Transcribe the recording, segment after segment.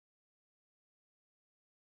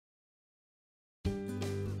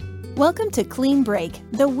Welcome to Clean Break,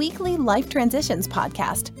 the weekly life transitions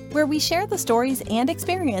podcast, where we share the stories and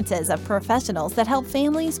experiences of professionals that help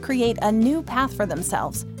families create a new path for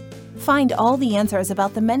themselves. Find all the answers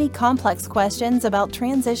about the many complex questions about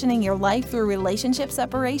transitioning your life through relationship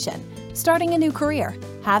separation, starting a new career,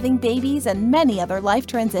 having babies, and many other life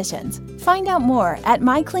transitions. Find out more at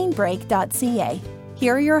mycleanbreak.ca.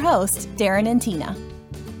 Here are your hosts, Darren and Tina.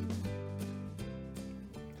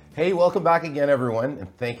 Hey, welcome back again, everyone,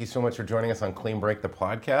 and thank you so much for joining us on Clean Break, the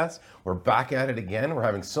podcast. We're back at it again. We're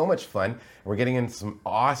having so much fun. We're getting into some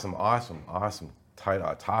awesome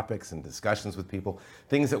topics and discussions with people,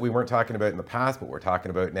 things that we weren't talking about in the past, but we're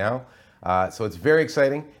talking about now. So it's very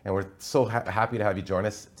exciting, and we're so happy to have you join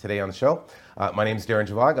us today on the show. My name is Darren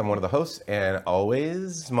Javag. I'm one of the hosts, and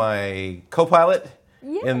always my co-pilot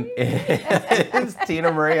is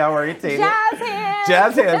Tina Marie. How are you, Tina? Jazz hands!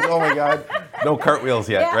 Jazz hands, oh my God. No cartwheels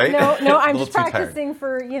yet, right? No, I'm just practicing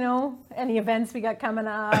for, any events we got coming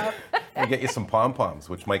up. We'll get you some pom-poms,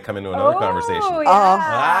 which might come into another conversation.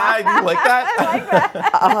 Yeah. Do you like that? I like that.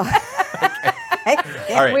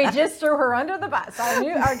 All right. We just threw her under the bus.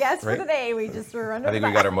 Our guest for today, we just threw her under the bus. I think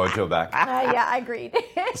we got our mojo back. Yeah, I agreed.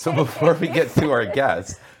 So before we get to our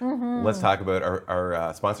guest, let's talk about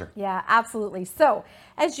our sponsor. Yeah, absolutely. So,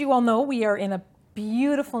 as you all know, we are in a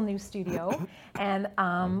beautiful new studio, and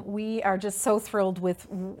we are just so thrilled with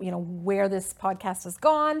where this podcast has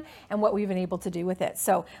gone and what we've been able to do with it.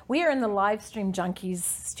 So we are in the Livestream Junkies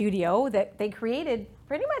studio that they created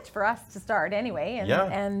pretty much for us to start anyway,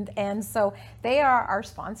 and so they are our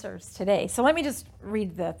sponsors today. So let me just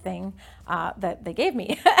read the thing that they gave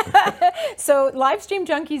me. So Livestream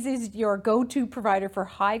Junkies is your go-to provider for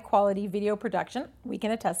high-quality video production. We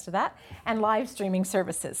can attest to that, and live streaming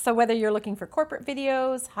services. So whether you're looking for corporate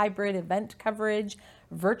videos, hybrid event coverage,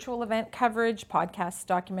 virtual event coverage, podcasts,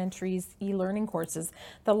 documentaries, e-learning courses,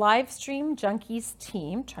 the Livestream Junkies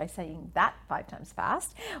team, try saying that 5 times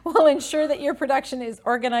fast, will ensure that your production is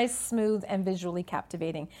organized, smooth, and visually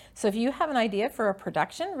captivating. So if you have an idea for a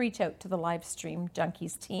production, reach out to the Livestream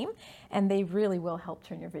Junkies team, and they really will help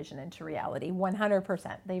turn your vision into reality.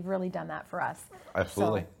 100%. They've really done that for us.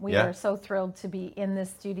 Absolutely. So we are so thrilled to be in this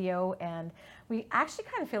studio, and we actually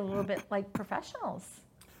kind of feel a little bit like professionals.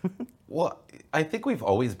 Well, I think we've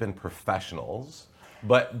always been professionals,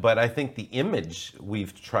 but I think the image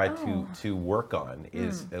we've tried to work on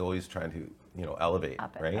is always trying to elevate,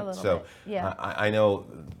 right? So bit. Yeah.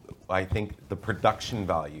 I think the production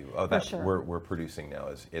value of that we're producing now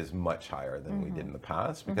is much higher than we did in the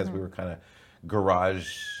past, because we were kind of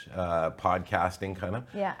garage podcasting kind of.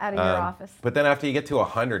 Yeah, out of your office. But then after you get to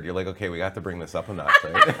 100, you're like, okay, we got to bring this up a notch,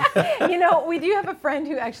 right? We do have a friend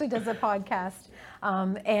who actually does a podcast,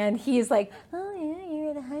 and he's like, oh yeah,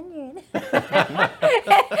 you're at 100.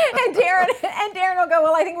 and Darren will go,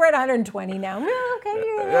 well, I think we're at 120 now. Well, okay,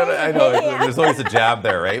 you're right. I know, there's always a jab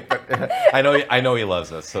there, right? But I know he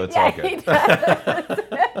loves us, so it's all good. He does.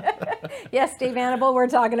 Yes, Dave Annable, we're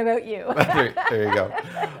talking about you. there you go.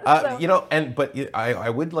 I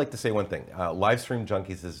would like to say one thing. Livestream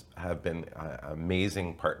Junkies have been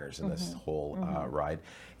amazing partners in this whole ride,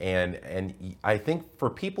 and I think for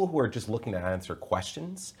people who are just looking to answer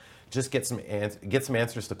questions, just get some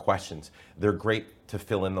answers to questions. They're great to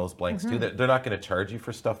fill in those blanks too. They're not going to charge you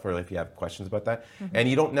for stuff, or if you have questions about that, and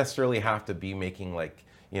you don't necessarily have to be making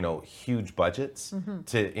huge budgets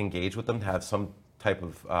to engage with them, to have some type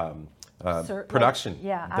of production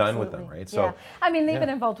done with them, right? So, they've been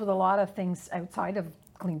involved with a lot of things outside of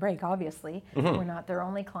Clean Break, obviously. We're not their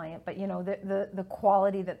only client, but the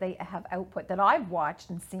quality that they have output that I've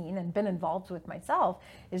watched and seen and been involved with myself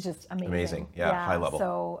is just amazing. High level.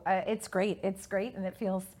 So it's great, and it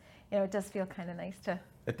feels, it does feel kind of nice to.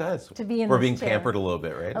 It does. To be in We're this being chair. pampered a little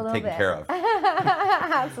bit, right? Taken care of.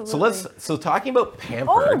 Absolutely. So talking about pampered.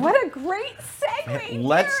 Oh, what a great segue!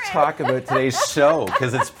 Let's talk about today's show,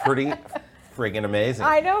 because it's pretty friggin' amazing.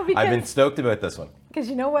 I know, because I've been stoked about this one. Because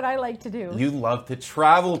you know what I like to do? You love to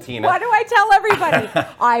travel, Tina. What do I tell everybody?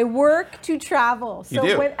 I work to travel. So you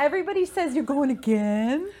do. When everybody says, you're going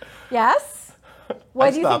again? Yes?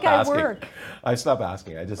 Why do you think I work? I stop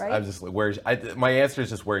asking. I'm just like, my answer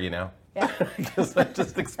is just, where are you now? Yeah. Because I'm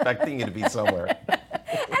just expecting you to be somewhere. And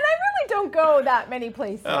I really don't go that many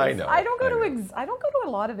places. I know. I don't go to a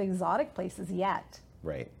lot of exotic places yet.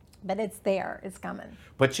 Right. But it's there. It's coming.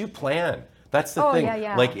 But you plan. That's the thing.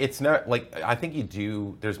 Yeah. Like, it's not like, I think you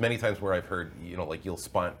do. There's many times where I've heard, you'll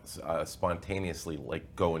spontaneously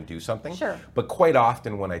go and do something. Sure. But quite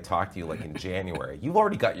often when I talk to you, in January, you've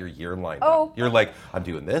already got your year lined up. You're like, I'm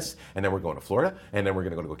doing this, and then we're going to Florida, and then we're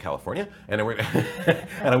going to go to California, and then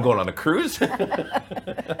and I'm going on a cruise.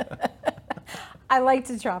 I like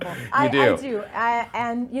to travel. You I do? do.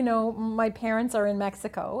 And, you know, my parents are in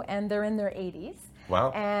Mexico, and they're in their 80s.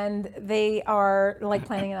 Wow. And they are like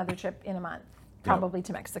planning another trip in a month, probably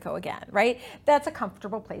to Mexico again, right? That's a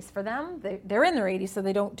comfortable place for them. They're in their 80s, so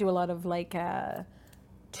they don't do a lot of like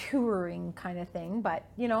touring kind of thing. But,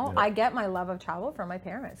 you know, I get my love of travel from my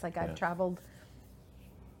parents. Like I've traveled,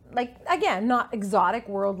 like, again, not exotic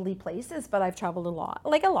worldly places, but I've traveled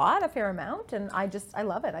a fair amount. And I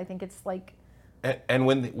love it. I think it's like. And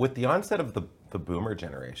with the onset of the boomer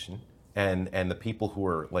generation and the people who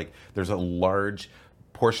are like, there's a large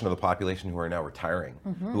portion of the population who are now retiring,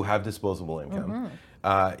 who have disposable income.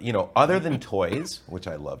 You know, other than toys, which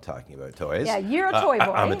I love talking about toys. Yeah, you're a toy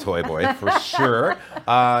boy. I'm a toy boy for sure.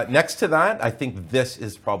 Next to that, I think this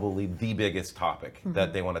is probably the biggest topic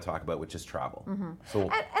that they want to talk about, which is travel. So,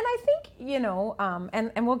 And I think, you know,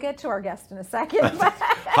 and we'll get to our guest in a second.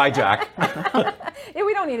 hi, Jack. Yeah,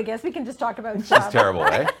 we don't need a guest. We can just talk about travel. That's terrible,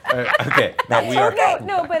 eh? Okay, now we are.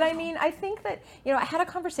 No, but I mean, I think that, you know, I had a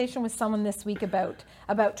conversation with someone this week about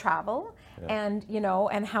travel and, you know,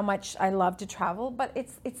 and how much I love to travel, but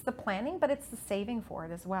it's the planning, but it's the saving for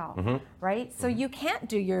it as well, right? So you can't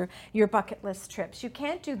do your bucket list trips. You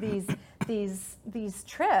can't do these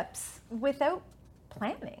trips without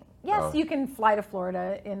planning. Yes, you can fly to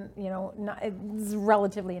Florida in, you know, it's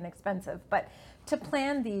relatively inexpensive, but to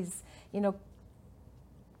plan these, you know,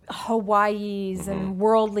 Hawaii's and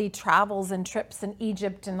worldly travels and trips in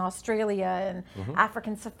Egypt and Australia and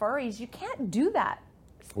African safaris, you can't do that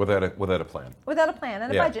Without a plan. without a plan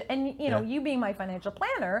and a budget. And you know, you being my financial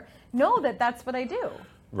planner, know that that's what I do.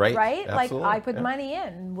 Right. Like Absolutely. I put money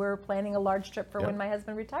in. We're planning a large trip for when my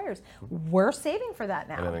husband retires. We're saving for that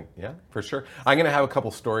now. And I think, yeah, for sure. I'm going to have a couple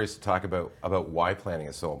stories to talk about why planning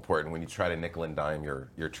is so important when you try to nickel and dime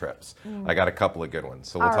your trips. I got a couple of good ones,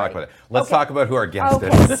 so we'll All talk right. about it. Let's talk about who our guest Okay,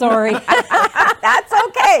 is. sorry. That's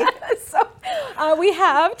okay. So we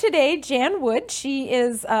have today Jan Wood. She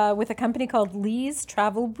is with a company called Lee's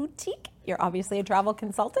Travel Boutique. You're obviously a travel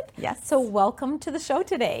consultant. Yes. So welcome to the show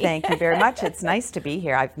today. Thank you very much. It's nice to be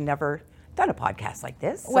here. I've never done a podcast like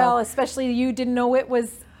this. So. Well, especially you didn't know it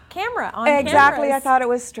was camera on exactly. cameras. I thought it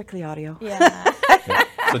was strictly audio. Yeah.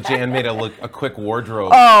 So Jan made a quick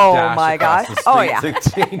wardrobe Oh, dash my across gosh. the Oh, street yeah. to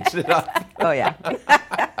change it up. Oh yeah.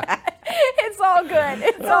 It's all good.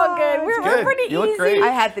 It's all good. We're good. pretty You look easy. great. I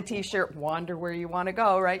had the T-shirt "Wander where you want to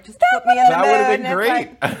go," right? Just to put me in the That mood. would have been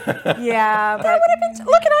and it's great. like, yeah, but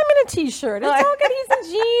Look, and I'm in a t-shirt. It's all good. He's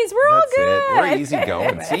in jeans. We're all That's good. it. We're easy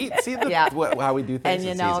going. See Yeah. how we do things. and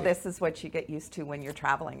you It's know, easy. this is what you get used to when you're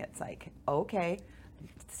traveling. It's like, okay,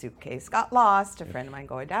 suitcase got lost. A friend of mine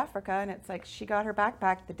going to Africa, and it's like she got her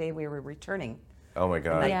backpack the day we were returning. Oh my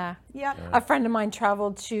God. Yeah. Yeah. A friend of mine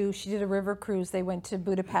traveled she did a river cruise. They went to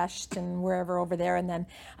Budapest and wherever over there and then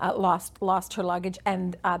lost her luggage.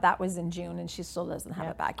 And that was in June and she still doesn't have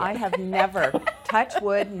it back yet. I have never, touch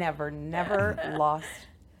wood, never lost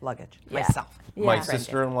luggage myself. My Yeah.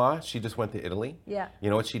 sister-in-law, she just went to Italy. Yeah. You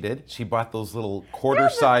know what she did? She bought those little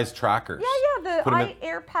quarter-size trackers. the Put 'em in-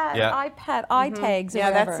 AirPad, Yeah. iPad, iTags. Or Yeah,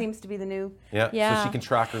 whatever. that seems to be the new. Yeah, Yeah. so she can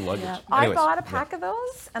track her luggage. Yeah. Anyways, I bought a pack of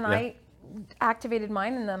those and Yeah. I activated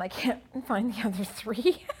mine and then I can't find the other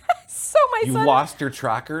three. So my You son, lost your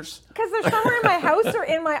trackers? because they're somewhere in my house or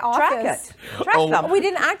in my office. Track it. Track Oh. them. We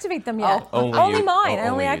didn't activate them yet. Only you. mine. Oh, I only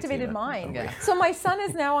only you, activated Tina. mine. Okay. So my son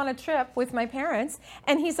is now on a trip with my parents,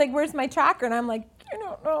 and he's like, "Where's my tracker?" And I'm like, "I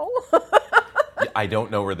don't know," because I don't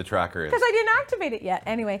know where the tracker is. I didn't activate it yet.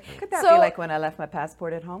 Anyway, Could that so be like when I left my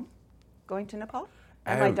passport at home, going to Nepal,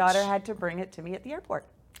 and my Ouch. daughter had to bring it to me at the airport?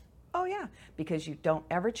 Oh yeah, because you don't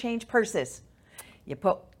ever change purses. You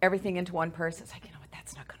put everything into one purse. It's like, you know what,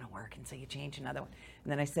 that's not going to work, and so you change another one.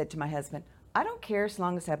 And then I said to my husband, I don't care as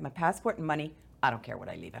long as I have my passport and money. I don't care what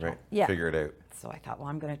I leave at Right. home. Yeah. Figure it out. So I thought, well,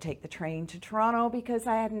 I'm going to take the train to Toronto because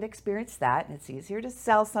I hadn't experienced that, and it's easier to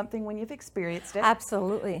sell something when you've experienced it.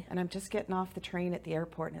 absolutely. And I'm just getting off the train at the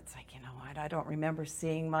airport, and it's like, you know what? I don't remember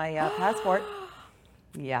seeing my passport.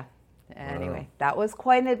 Yeah. Anyway, that was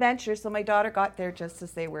quite an adventure. So my daughter got there just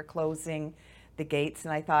as they were closing the gates,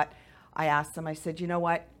 and I asked them, I said, you know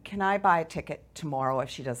what? Can I buy a ticket tomorrow if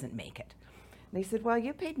she doesn't make it? And they said, well,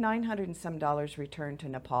 you paid $900 and some return to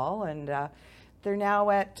Nepal, and they're now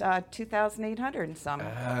at $2,800 and some.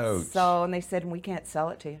 Ouch. So, and they said, we can't sell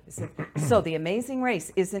it to you. I said, so the Amazing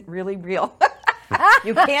Race isn't really real.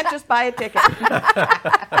 You can't just buy a ticket.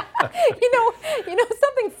 You know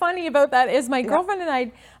something funny about that is my girlfriend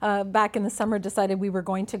and I back in the summer decided we were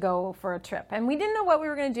going to go for a trip, and we didn't know what we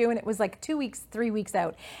were going to do, and it was like 2 weeks, 3 weeks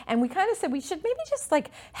out, and we kind of said we should maybe just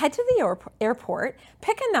like head to the airport,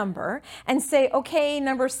 pick a number, and say, okay,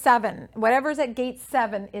 number 7, whatever's at gate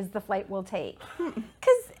 7 is the flight we'll take,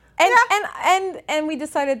 because. And we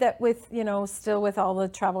decided that with, still with all the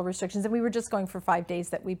travel restrictions, and we were just going for 5 days,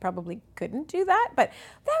 that we probably couldn't do that, but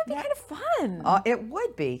that would be kind of fun. It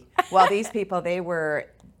would be. Well, these people, they were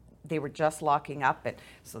just locking up, and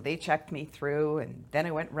so they checked me through, and then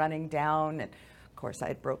I went running down, and of course I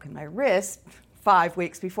had broken my wrist 5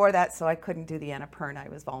 weeks before that, so I couldn't do the Annapurna. I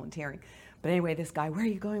was volunteering. But anyway, this guy, where are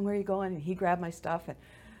you going? Where are you going? And he grabbed my stuff, and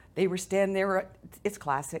they were standing there. It's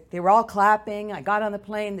classic. They were all clapping. I got on the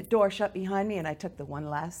plane, the door shut behind me, and I took the one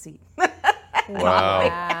last seat. Wow.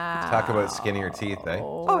 Talk about skinnier teeth, eh?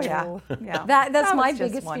 Oh, yeah. Yeah. That's my was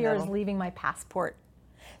just biggest one fear is little- leaving my passport.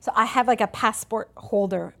 So I have like a passport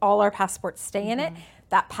holder. All our passports stay in it.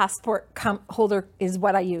 That passport holder is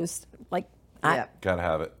what I use. Like, Yeah. Gotta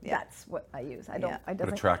have it. that's what I use. I don't. Yeah. I Put a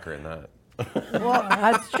doesn't. tracker in that. Well,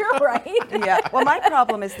 that's true, right? Yeah. Well, my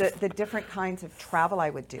problem is the different kinds of travel I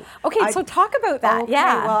would do. Okay, so talk about that. Okay,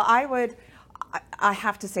 Yeah. well, I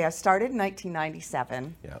have to say, I started in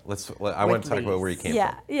 1997. Yeah, I want to talk about where you came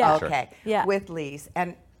Yeah, from. yeah. Sure. Okay. Yeah. With Lee's,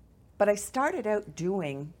 but I started out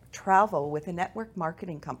doing travel with a network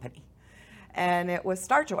marketing company, and it was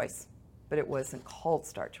Star Choice, but it wasn't called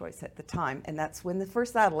Star Choice at the time, and that's when the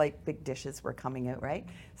first satellite big dishes were coming out, right?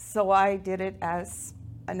 So I did it as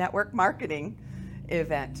a network marketing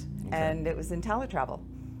event, and it was in teletravel.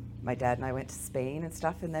 My dad and I went to Spain and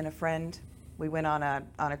stuff, and then a friend, we went on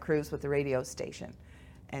a cruise with the radio station,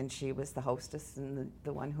 and she was the hostess and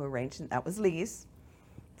the one who arranged it. That was Lee's.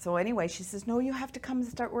 So anyway, she says, no, you have to come and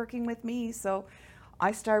start working with me. So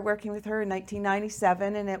I started working with her in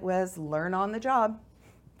 1997, and it was learn on the job.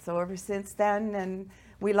 So ever since then, and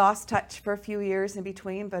we lost touch for a few years in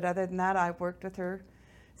between, but other than that, I've worked with her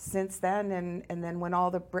since then. And then when all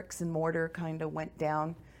the bricks and mortar kind of went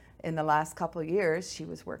down in the last couple of years, she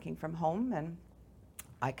was working from home, and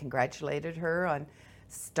I congratulated her on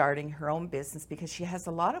starting her own business because she has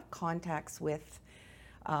a lot of contacts with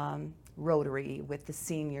Rotary, with the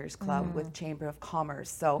Seniors Club, with Chamber of Commerce.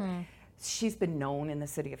 So she's been known in the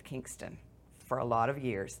city of Kingston for a lot of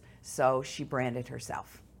years. So she branded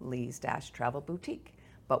herself Lee's Travel Boutique.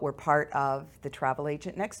 But we're part of the Travel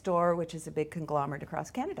Agent Next Door, which is a big conglomerate across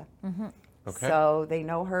Canada. Okay. So they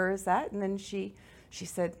know her as that. And then she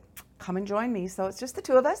said, come and join me. So it's just the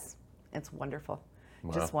two of us. It's wonderful.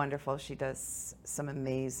 Wow. Just wonderful. She does some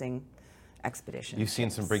amazing expeditions. You've seen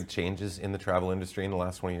some big changes in the travel industry in the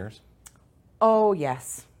last 20 years? Oh,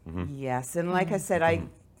 yes. Yes. And like I said,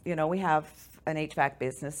 we have an HVAC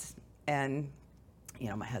business, and,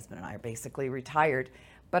 my husband and I are basically retired.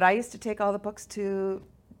 But I used to take all the books to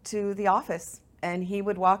the office, and he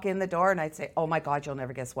would walk in the door, and I'd say, oh my God, you'll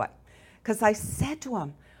never guess what. Because I said to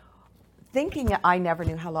him, thinking I never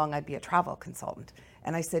knew how long I'd be a travel consultant.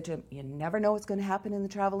 And I said to him, you never know what's going to happen in the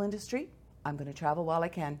travel industry. I'm going to travel while I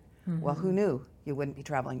can. Well, who knew you wouldn't be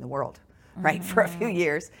traveling the world, right, for a few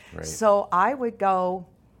years. Right. So I would go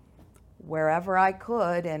wherever I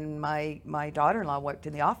could, and my daughter-in-law worked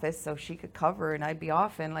in the office, so she could cover, and I'd be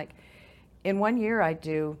off. And like in 1 year, I'd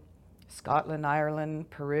do Scotland, Ireland,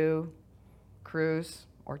 Peru, cruise,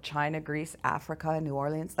 or China, Greece, Africa, New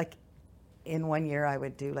Orleans. Like in 1 year, I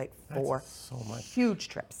would do like 4 That's so much. huge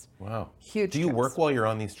trips. Wow. Huge Do you trips. work while you're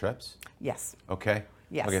on these trips? Yes, Okay.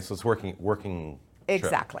 Yes. Okay, so it's working trip.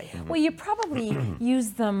 exactly. Well, you probably use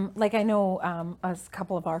them, like I know a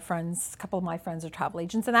couple of my friends are travel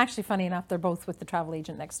agents, and actually, funny enough, they're both with the Travel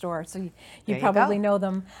Agent Next Door, so you There you probably go. know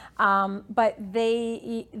them. But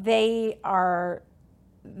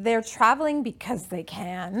they're traveling because they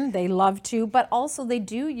can, they love to, but also they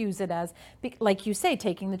do use it as, like you say,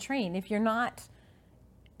 taking the train. If you don't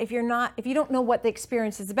know what the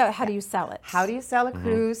experience is about, how do you sell it? How do you sell a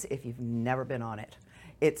cruise if you've never been on it?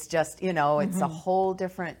 It's just, it's a whole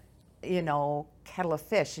different, kettle of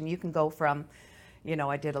fish. And you can go from,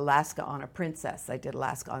 I did Alaska on a Princess. I did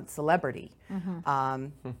Alaska on Celebrity.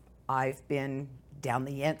 I've been down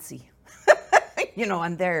the Yangtze,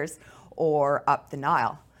 on theirs, or up the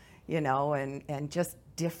Nile, and just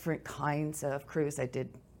different kinds of cruise. I did,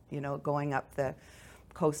 going up the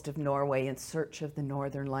coast of Norway in search of the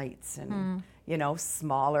Northern Lights, and,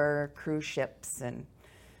 smaller cruise ships, and,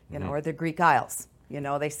 or the Greek Isles.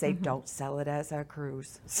 They say don't sell it as a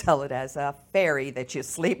cruise, sell it as a ferry that you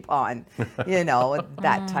sleep on,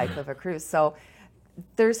 that type of a cruise. So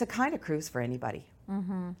there's a kind of cruise for anybody.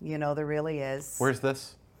 You know, there really is. Where's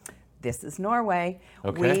this? This is Norway.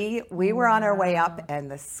 Okay. We were on our way up, and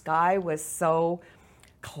the sky was so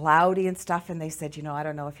cloudy and stuff, and they said, you know, I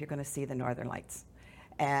don't know if you're going to see the Northern Lights.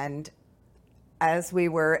 And as we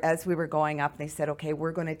were going up, they said, okay,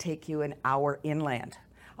 we're going to take you an hour inland,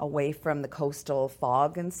 away from the coastal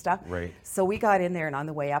fog and stuff. Right. So we got in there, and on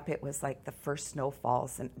the way up, it was like the first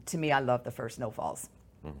snowfalls. And to me, I love the first snowfalls.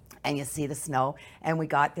 And you see the snow, and we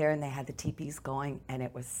got there, and they had the teepees going, and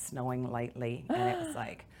it was snowing lightly, and it was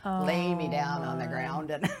like, lay me down on the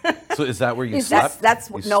ground. And So is that where you slept? no,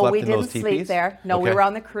 slept we in those didn't sleep teepees? there. No, we Okay. were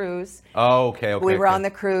on the cruise. Oh, okay. We were on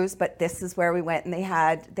the cruise, but this is where we went, and they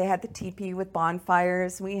had the teepee with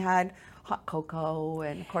bonfires. We had hot cocoa,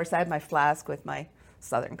 and of course, I had my flask with my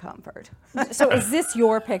Southern Comfort. So is this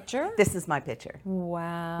your picture? This is my picture.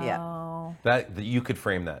 Wow. That you could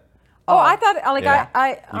frame that. Oh, I thought, like, Yeah.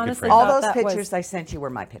 I could honestly frame All thought those that pictures was, I sent you were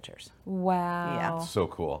my pictures. wow. So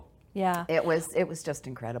cool. Yeah. It was just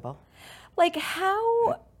incredible. Like,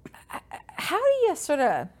 how do you sort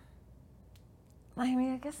of, I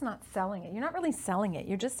mean, I guess not selling it. You're not really selling it.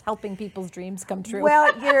 You're just helping people's dreams come true.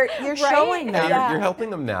 Well, you're showing Yeah, them. you're helping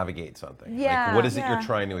them navigate something. Yeah, Like, what is it yeah. you're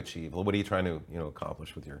trying to achieve? What are you trying to,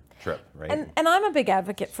 accomplish with your trip, right? And I'm a big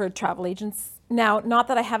advocate for travel agents. Now, not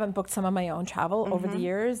that I haven't booked some of my own travel over the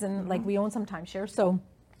years, and like we own some timeshare, so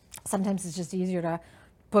sometimes it's just easier to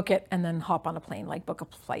book it and then hop on a plane, like book a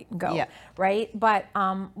flight and go, Yeah. right? But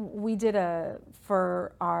we did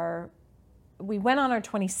we went on our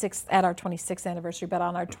 26th anniversary,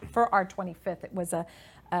 but for our 25th, it was an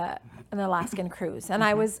Alaskan cruise, and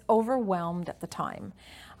I was overwhelmed at the time,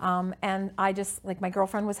 and I just, like, my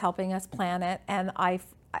girlfriend was helping us plan it, and I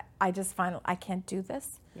just find I can't do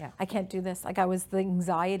this. Yeah. I can't do this. Like, I was the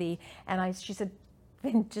anxiety, and she said,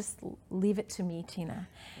 then just leave it to me, Tina.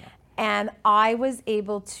 Yeah. And I was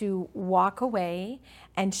able to walk away,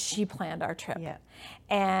 and she planned our trip. Yeah.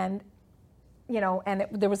 And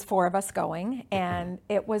there was 4 of us going, and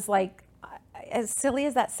it was like, as silly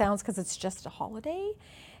as that sounds, because it's just a holiday,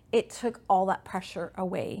 it took all that pressure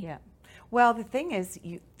away. Yeah. Well, the thing is,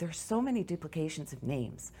 there's so many duplications of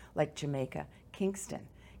names, like Jamaica, Kingston,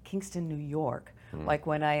 New York. Like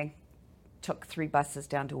when I took 3 buses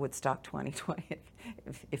down to Woodstock 2020,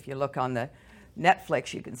 if you look on the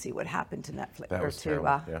Netflix, you can see what happened to Netflix. That was to,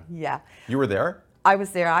 terrible, yeah. You were there? I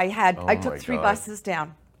was there. I my took 3 God. buses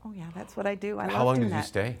down. Oh yeah, that's what I do. I How love long doing did you that.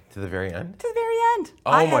 stay? To the very end? To the very end.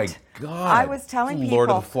 Oh I my had- God. I was telling people. Lord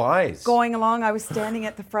of the Flies. Going along, I was standing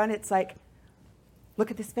at the front. It's like, look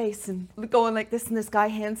at this face, and going like this, and this guy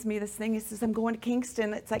hands me this thing. He says, I'm going to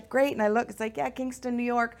Kingston. It's like, great. And I look, it's like, yeah, Kingston, New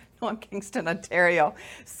York. No, I'm Kingston, Ontario.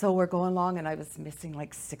 So we're going along, and I was missing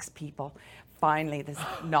like 6 people. Finally, this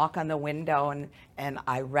knock on the window, and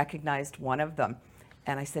I recognized one of them.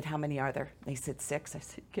 And I said, how many are there? They said 6. I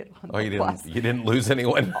said, get on the bus. You didn't lose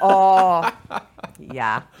anyone? Oh,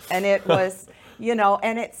 yeah. And it was,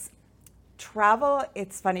 and it's travel.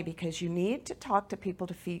 It's funny because you need to talk to people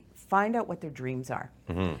to find out what their dreams are.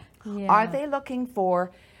 Yeah. Are they looking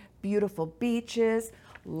for beautiful beaches,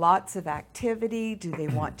 lots of activity? Do they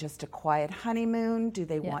want just a quiet honeymoon? Do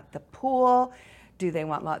they want the pool? Do they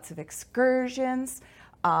want lots of excursions?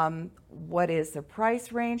 What is the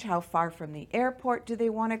price range? How far from the airport do they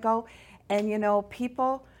want to go? And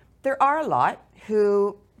people, there are a lot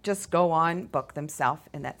who just go on, book themselves,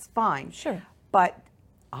 and that's fine. Sure. But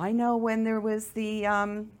I know when there was the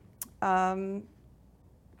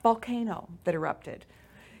volcano that erupted.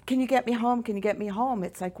 Can you get me home? Can you get me home?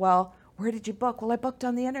 It's like, well, where did you book? Well, I booked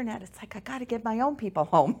on the internet. It's like, I got to get my own people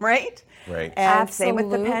home, right? Right. And same with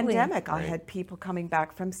the Absolutely. pandemic. I Right. had people coming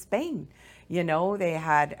back from Spain. They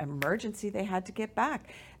had emergency, they had to get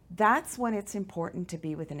back. That's when it's important to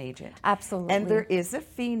be with an agent. Absolutely. And there is a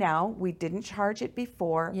fee now. We didn't charge it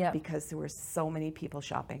before Yep. because there were so many people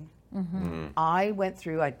shopping. I went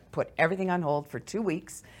through, I put everything on hold for 2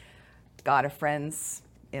 weeks, got a friend's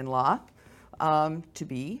in-law to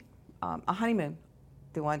be a honeymoon.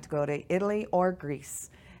 They wanted to go to Italy or Greece.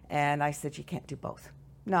 And I said, you can't do both.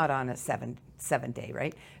 Not on a seven day,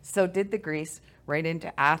 right? So did the Greece, right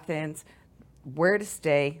into Athens, where to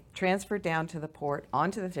stay, transferred down to the port,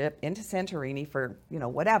 onto the ship, into Santorini for,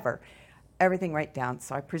 whatever. Everything right down.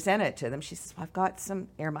 So I presented it to them. She says, well, I've got some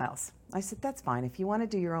air miles. I said, that's fine. If you want to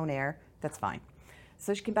do your own air, that's fine.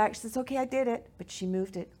 So she came back. She says, okay, I did it. But she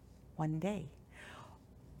moved it 1 day.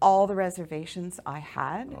 All the reservations I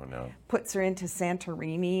had puts her into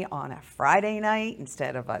Santorini on a Friday night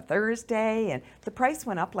instead of a Thursday. And the price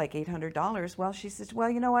went up like $800. Well, she says, well,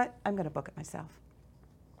 you know what? I'm going to book it myself.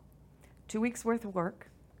 2 weeks worth of work,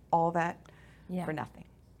 all that for nothing.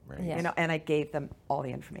 Right. Yeah. You know, and I gave them all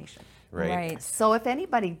the information. Right. So if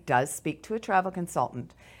anybody does speak to a travel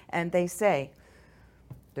consultant and they say,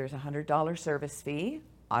 there's a $100 service fee,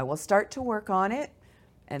 I will start to work on it.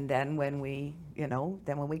 And then when we go,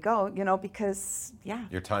 because,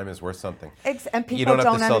 Your time is worth something. And people you don't have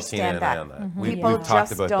don't to sell understand Tina and I that. on that. Mm-hmm. We've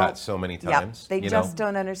talked about that so many times. They just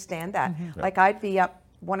don't understand that. Like I'd be up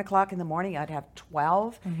 1 o'clock in the morning, I'd have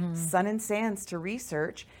 12 sun and sands to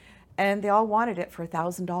research, and they all wanted it for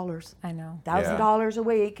 $1,000. I know. $1,000 a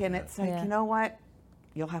week, and it's like, Yeah. you know what?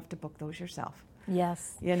 You'll have to book those yourself.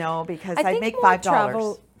 Yes. You know, because I I think make more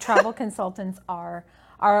 $5. travel consultants are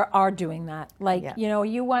doing that. Like, Yeah.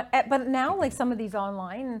 you want, but now like some of these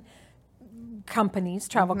online companies,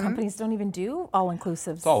 travel companies don't even do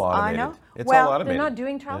all-inclusives. It's all automated. know. It's Well, all They're automated. not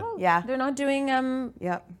doing travel. Yeah. They're not doing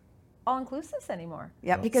Yep. all-inclusives anymore.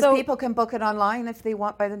 Yeah, because So- people can book it online if they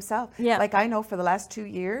want by themselves. Yeah. Like I know for the last 2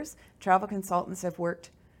 years, travel consultants have worked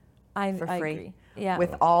I for free. agree. Yeah.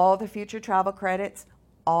 With all the future travel credits,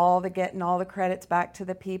 getting all the credits back to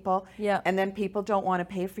the people. Yeah. And then people don't want to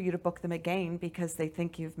pay for you to book them again because they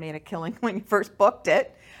think you've made a killing when you first booked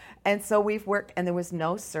it. And so we've worked, and there was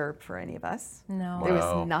no CERB for any of us. No. There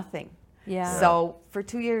Wow. was nothing. Yeah. So for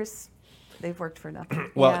 2 years, they've worked for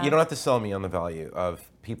nothing. Well, Yeah. you don't have to sell me on the value of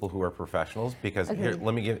people who are professionals because here, Okay.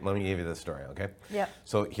 let me give you this story, okay? Yep.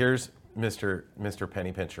 So here's Mr.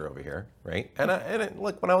 Penny Pincher over here, right? And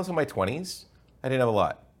look, when I was in my 20s, I didn't have a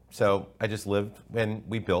lot, so I just lived and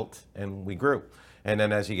we built and we grew. And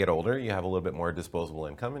then as you get older, you have a little bit more disposable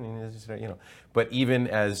income, and you just, But even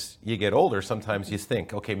as you get older, sometimes you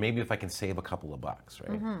think, okay, maybe if I can save a couple of bucks,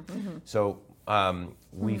 right? So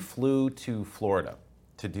we flew to Florida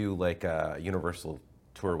to do like a Universal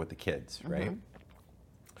tour with the kids, right?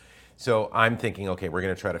 So I'm thinking, okay, we're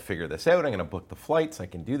going to try to figure this out. I'm going to book the flights. I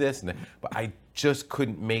can do this, but I just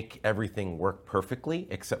couldn't make everything work perfectly,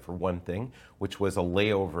 except for one thing, which was a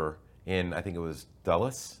layover in, I think it was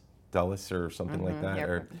Dulles or something like that.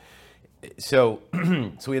 Yep. So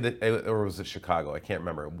we had, or was it Chicago? I can't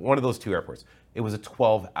remember. One of those two airports. It was a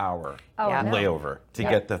 12-hour Yeah. no. layover to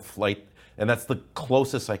get the flight, and that's the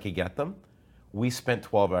closest I could get them. We spent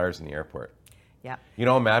 12 hours in the airport. Yeah. You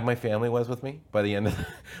know how mad my family was with me by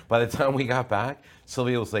the time we got back?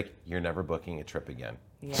 Sylvia was like, "You're never booking a trip again."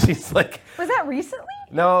 Yeah. She's like, Was that recently?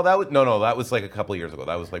 "No, that was like a couple of years ago.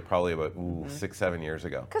 That was like probably about 6-7 years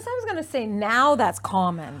ago." Because I was going to say now that's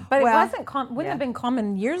common, but Well, it wouldn't have been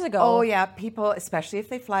common years ago. Oh, yeah. People, especially if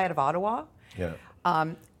they fly out of Ottawa, Yeah.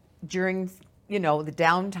 during the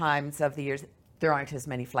down times of the years, there aren't as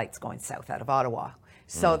many flights going south out of Ottawa.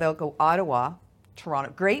 So they'll go Ottawa,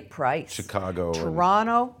 Toronto, great price. Chicago.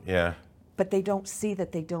 Toronto, Yeah. but they don't see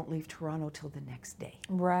that they don't leave Toronto till the next day.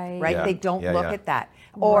 Right. Right? Yeah. They don't Yeah, look yeah. at that.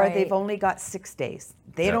 Or Right. they've only got 6 days.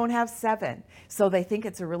 They Yeah. don't have 7. So they think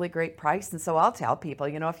it's a really great price. And so I'll tell people,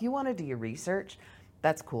 if you want to do your research,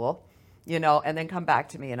 that's cool. And then come back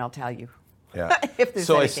to me and I'll tell you. Yeah. If there's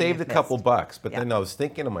So I anything saved a you've couple missed. bucks, but Yeah. then I was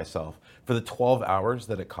thinking to myself, for the 12 hours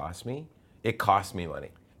that it cost me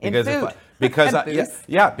money. In Because food. because And booze.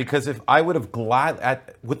 because if I would have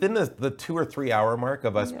within the 2 or 3 hour mark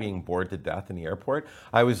of us being bored to death in the airport,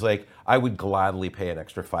 I was like, I would gladly pay an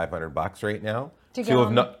extra $500 right now To to get have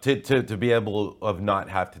on not to be able of not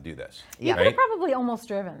have to do this. You could have probably almost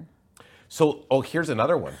driven. So, here's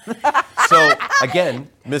another one. So again,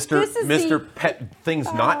 Mr. This is the- Pet things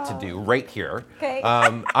not to do right here. Okay.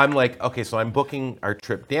 I'm like, okay, so I'm booking our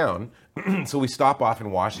trip down. So we stop off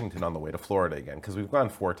in Washington on the way to Florida again because we've gone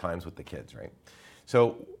 4 times with the kids, right?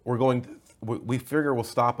 So we're going. We figure we'll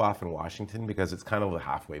stop off in Washington because it's kind of the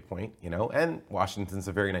halfway point, And Washington's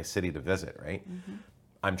a very nice city to visit, right?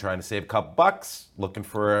 I'm trying to save a couple bucks, looking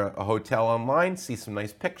for a hotel online, see some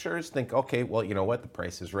nice pictures, think, okay, well, you know what? The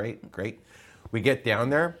price is right. Great. We get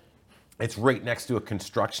down there. It's right next to a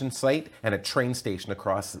construction site and a train station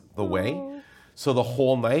across the way. So the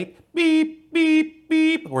whole night, beep, beep,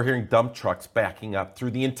 beep, we're hearing dump trucks backing up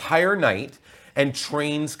through the entire night and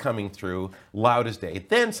trains coming through loud as day.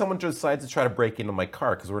 Then someone decides to try to break into my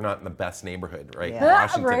car because we're not in the best neighborhood, right? in Yeah.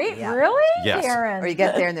 Washington. Right? Yeah. Really? Yes. Karen? Or you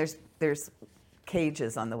get there and there's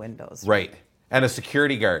cages on the windows. Right. And a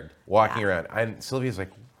security guard walking around. And Sylvia's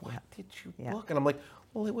like, what did you Yeah. book? And I'm like,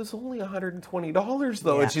 well, it was only $120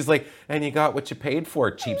 though. Yeah. And she's like, and you got what you paid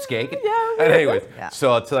for, cheapskate. Yeah. And anyways, Yeah.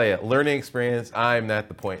 so I'll tell you, learning experience, I'm at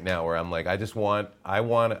the point now where I'm like, I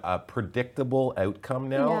want a predictable outcome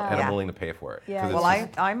now, Yeah. and Yeah. I'm willing to pay for it. Yeah. 'Cause Well,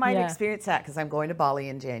 it's I might Yeah. experience that because I'm going to Bali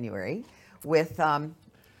in January with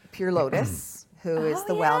Pure Lotus, who is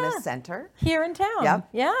the yeah. wellness center. Here in town. Yep,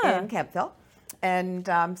 Yeah. in Kemptville. And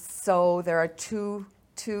so there are two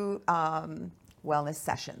wellness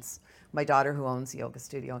sessions my daughter who owns the yoga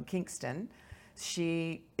studio in Kingston,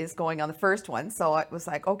 she is going on the first one. So I was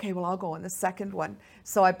like, okay, well, I'll go on the second one.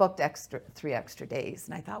 So I booked 3 extra days.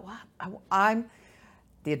 And I thought, wow, I'm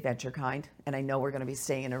the adventure kind. And I know we're going to be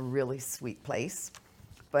staying in a really sweet place.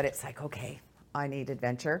 But it's like, okay, I need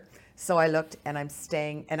adventure. So I looked and I'm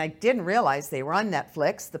staying, and I didn't realize they were on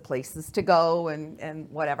Netflix, the places to go and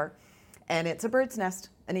whatever. And it's a bird's nest,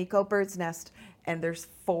 an eco bird's nest. And there's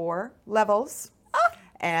 4 levels.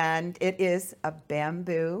 And it is a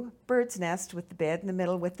bamboo bird's nest with the bed in the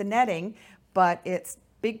middle with the netting, but it's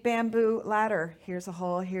big bamboo ladder. Here's a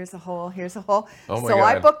hole, here's a hole, here's a hole. Oh my so God.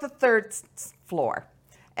 I booked the 3rd floor.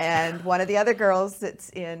 And one of the other girls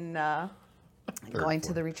that's in going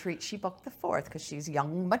to the retreat, she booked the 4th because she's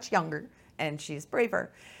young, much younger, and she's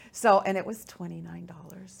braver. So, and it was $29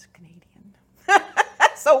 Canadian.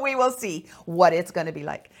 So we will see what it's going to be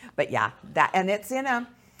like. But yeah, that, and it's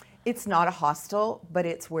not a hostel, but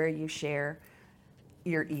it's where you share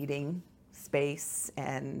your eating space,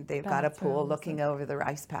 and they've got a pool looking over the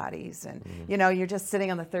rice paddies, and you know, you're just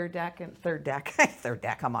sitting on the third deck,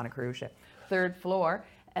 I'm on a cruise ship, 3rd floor,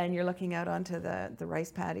 and you're looking out onto the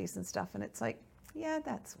rice paddies and stuff, and it's like, yeah,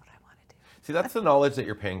 that's what I want to do. See, that's the knowledge that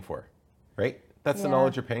you're paying for, right? That's the Yeah.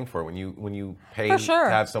 knowledge you're paying for when you pay For sure. to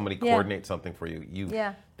have somebody Yeah. coordinate something for you.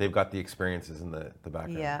 Yeah. They've got the experiences in the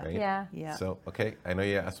background, Yeah. right? Yeah. Yeah. So, okay, I know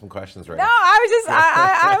you asked some questions, right? No, I was just,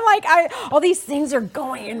 I'm like, all these things are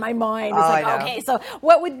going in my mind. It's I like, know. okay, so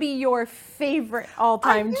what would be your favorite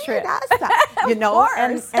all-time trip? You know,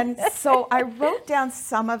 course. and so I wrote down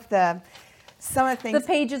some of the things. The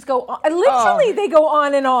pages go on, literally they go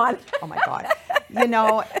on and on. Oh my God. You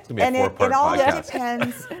know, gonna be a and it 4-part all podcast.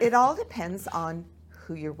 depends. It all depends on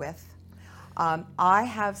who you're with. I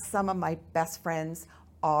have some of my best friends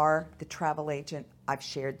are the travel agent I've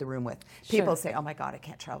shared the room with. People say, oh my God, I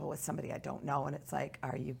can't travel with somebody I don't know. And it's like,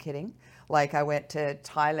 are you kidding? Like I went to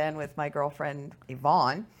Thailand with my girlfriend,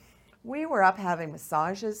 Yvonne. We were up having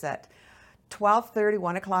massages at 12:30,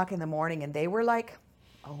 1 o'clock in the morning. And they were like,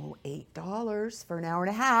 $8 for an hour and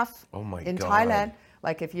a half Oh my in God. Thailand.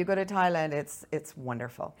 Like if you go to Thailand, it's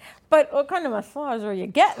wonderful. But what kind of massage are you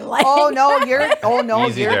getting? Like, Easy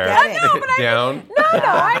you're there. getting. Down. no,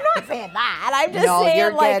 I'm not saying that. I'm just No, saying,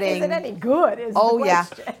 you're like, getting- is it any good? Is Oh the yeah,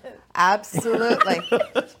 question. absolutely.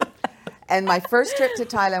 And my first trip to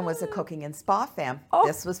Thailand was a cooking and spa fam.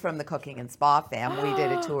 This was from the cooking and spa fam. We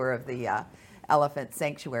did a tour of the elephant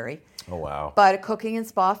sanctuary. Oh, wow. But a cooking and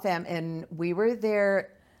spa fam, and we were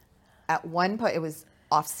there at one point. It was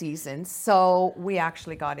off season, so we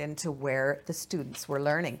actually got into where the students were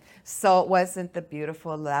learning. So it wasn't the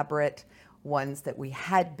beautiful, elaborate ones that we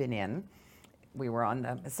had been in. We were on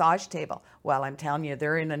the massage table. Well, I'm telling you,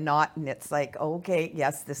 they're in a knot, and it's like, okay,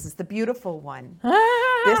 yes, this is the beautiful one.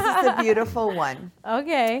 This is the beautiful one.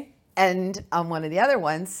 Okay. And on one of the other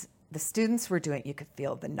ones, the students were doing, you could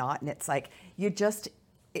feel the knot, and it's like,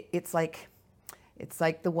 it's like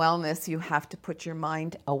the wellness, you have to put your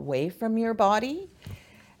mind away from your body.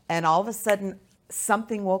 And all of a sudden,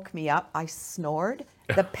 something woke me up. I snored.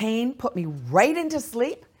 The pain put me right into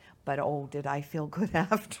sleep. But oh, did I feel good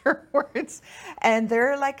afterwards. And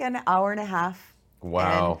they're like an hour and a half.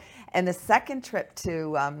 Wow. And the second trip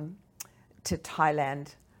to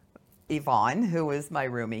Thailand, Yvonne, who was my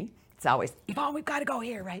roomie, it's always, Yvonne, we've got to go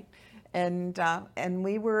here, right? And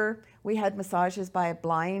we had massages by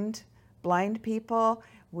blind people.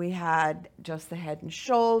 We had just the head and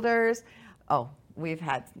shoulders. Oh, we've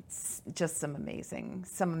had just some amazing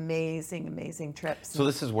trips. So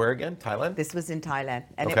this is where again? Thailand? This was in Thailand,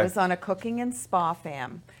 and Okay. it was on a cooking and spa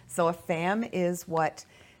fam. So a fam is what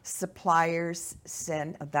suppliers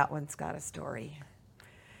send. Oh, that one's got a story.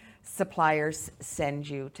 Suppliers send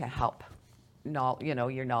you to help,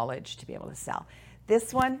 your knowledge to be able to sell.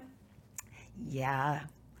 This one, yeah.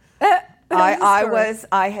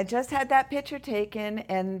 I had just had that picture taken,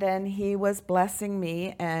 and then he was blessing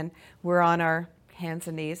me, and we're on our hands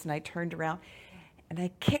and knees, and I turned around and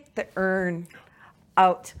I kicked the urn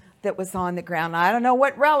out that was on the ground. I don't know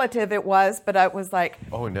what relative it was, but I was like,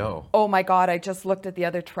 Oh, no. oh my God, I just looked at the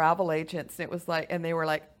other travel agents, and it was like, and they were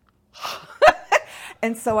like,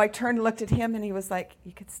 and so I turned and looked at him, and he was like,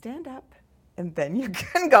 you could stand up and then you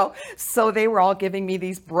can go. So they were all giving me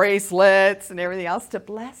these bracelets and everything else to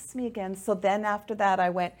bless me again. So then after that, I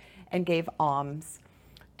went and gave alms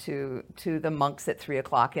to the monks at 3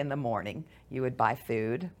 o'clock in the morning. You would buy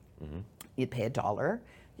food. Mm-hmm. You'd pay $1.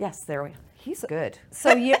 Yes, he's good.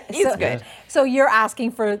 So He's good. So you're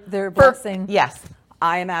asking for their blessing. Yes.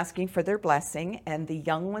 I am asking for their blessing, and the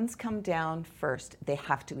young ones come down first. They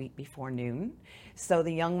have to eat before noon. So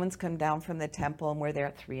the young ones come down from the temple, and we're there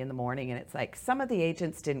at 3 a.m, and it's like, some of the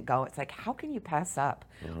agents didn't go. It's like, how can you pass up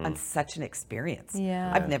on such an experience?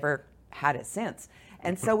 Yeah. I've never had it since.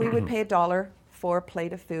 And so we would pay $1 for a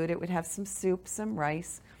plate of food. It would have some soup, some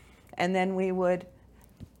rice, and then we would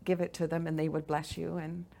give it to them, and they would bless you,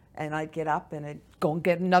 and I'd get up and I'd go and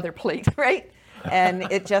get another plate, right?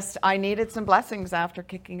 And it just, I needed some blessings after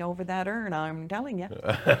kicking over that urn, I'm telling you.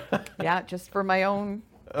 Yeah, just for my own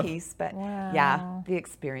peace, but yeah, the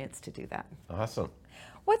experience to do that. Awesome.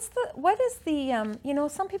 What is the, you know,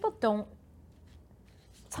 some people don't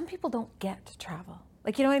get to travel.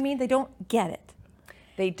 Like, you know what I mean? They don't get it.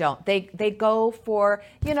 They don't. They go for,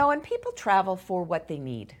 you know, and people travel for what they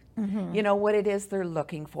need. You know, what it is they're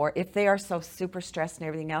looking for. If they are so super stressed and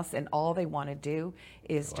everything else, and all they want to do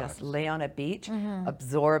is just lay on a beach,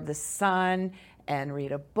 absorb the sun, and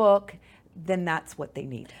read a book, then that's what they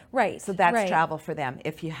need. Right. So that's travel for them.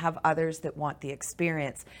 If you have others that want the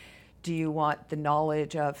experience, do you want the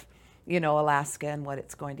knowledge of, you know, Alaska and what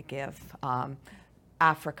it's going to give,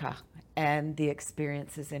 Africa and the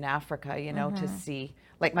experiences in Africa, you know, to see,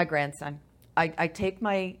 like my grandson. I take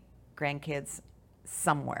my grandkids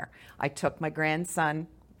somewhere. I took my grandson,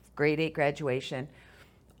 grade 8 graduation,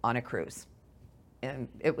 on a cruise. And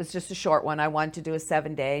it was just a short one. I wanted to do a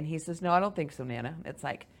 7-day, and he says, no, I don't think so, Nana. It's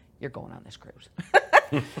like, you're going on this cruise.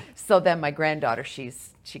 So then my granddaughter, she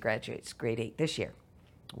graduates grade 8 this year.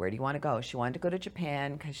 Where do you want to go? She wanted to go to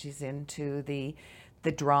Japan because she's into the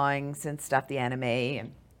drawings and stuff, the anime.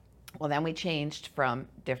 And well, then we changed from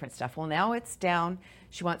different stuff. Well, now it's down.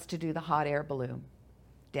 She wants to do the hot air balloon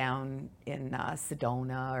down in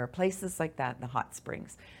Sedona or places like that in the hot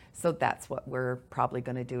springs. So that's what we're probably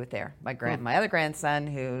going to do it there. My other grandson,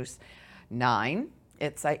 who's 9,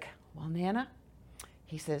 it's like, well, Nana,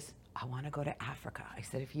 he says, I want to go to Africa. I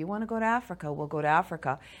said, if you want to go to Africa, we'll go to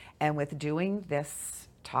Africa. And with doing this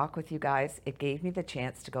talk with you guys, it gave me the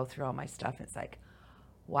chance to go through all my stuff. It's like,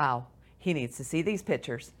 wow, he needs to see these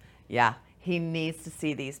pictures. Yeah, he needs to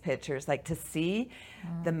see these pictures, like to see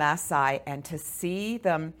the Maasai and to see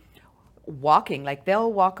them walking, like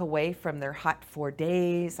they'll walk away from their hut for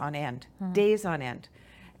days on end, days on end.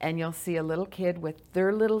 And you'll see a little kid with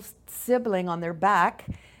their little sibling on their back,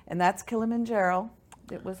 and that's Kilimanjaro.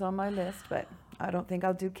 It was on my list, but I don't think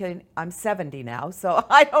I'll do Kili. I'm 70 now, so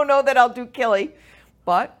I don't know that I'll do Kili,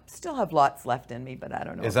 but still have lots left in me, but I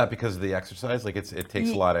don't know. Is that because of the exercise? Like it takes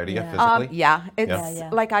a lot out of you physically? Yeah,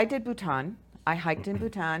 it's like I did Bhutan. I hiked in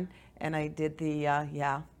Bhutan, and I did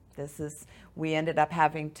the, we ended up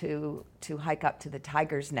having to hike up to the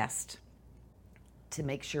tiger's nest to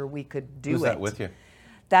make sure we could do it. Who's that with you?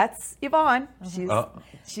 That's Yvonne.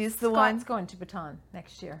 She's the one. Scott's going to Bhutan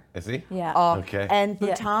next year. Is he? Yeah. Okay. And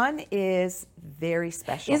Bhutan is very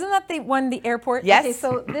special. Isn't that the one, the airport? Yes. Okay,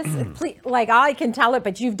 so this, like I can tell it,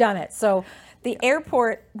 but you've done it. So the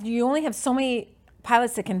airport, you only have so many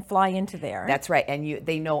pilots that can fly into there. That's right. And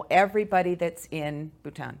they know everybody that's in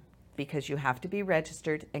Bhutan, because you have to be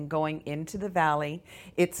registered and going into the valley.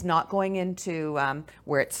 It's not going into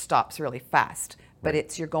where it stops really fast,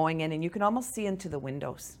 but you're going in, and you can almost see into the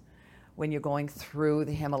windows when you're going through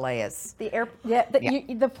the Himalayas.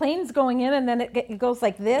 The plane's going in, and then it goes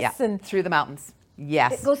like this and through the mountains.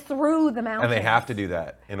 Yes, it goes through the mountains. And they have to do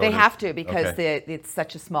that. They have to, because it's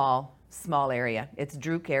such a small area. It's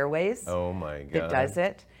Druk Airways. Oh my God. That does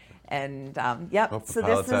it, and Hope the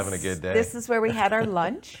pilot's having a good day. This is where we had our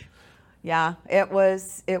lunch. Yeah, it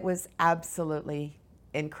was absolutely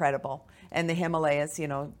incredible. And the Himalayas, you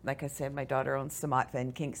know, like I said, my daughter owns Samatva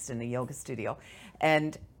in Kingston, a yoga studio.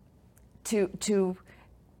 And to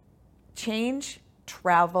change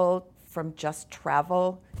travel from just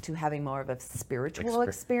travel to having more of a spiritual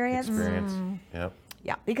experience. Yep.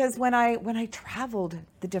 Yeah, because when I traveled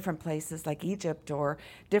the different places like Egypt or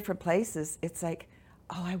different places, it's like,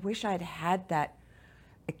 oh, I wish I'd had that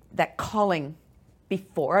calling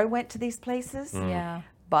before I went to these places. Yeah.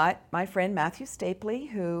 But my friend Matthew Stapley,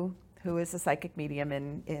 who is a psychic medium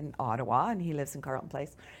in Ottawa, and he lives in Carleton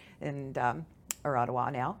Place, or Ottawa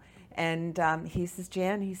now, and he says,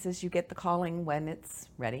 Jan, you get the calling when it's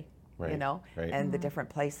ready, you know, and the different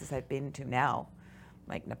places I've been to now,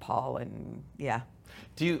 like Nepal and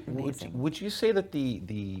would you say that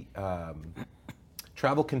the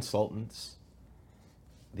travel consultants,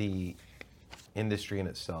 the industry in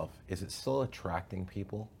itself, is it still attracting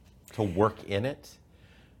people to work in it,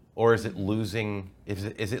 or is it losing? Is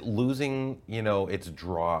it losing? You know, its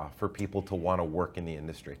draw for people to want to work in the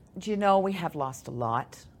industry? Do you know, we have lost a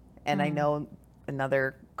lot, and I know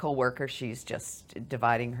another coworker. She's just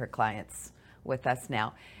dividing her clients with us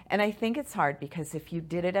now. And I think it's hard because if you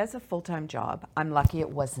did it as a full-time job, I'm lucky it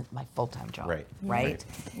wasn't my full-time job. Right?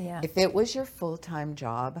 Yeah. If it was your full-time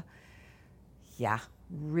job, yeah,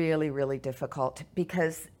 really, really difficult,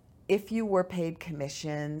 because if you were paid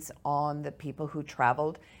commissions on the people who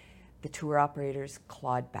traveled, the tour operators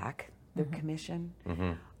clawed back their commission.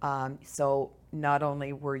 So not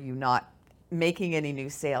only were you not making any new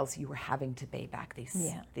sales, you were having to pay back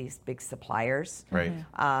these big suppliers. Right.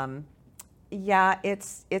 Yeah,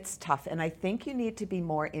 it's tough, and I think you need to be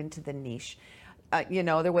more into the niche.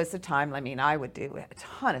 There was a time, I would do a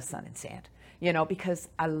ton of Sun and Sand, because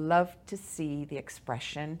I love to see the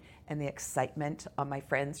expression and the excitement on my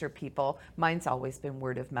friends or people. Mine's always been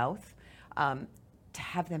word of mouth. To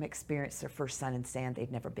have them experience their first Sun and Sand,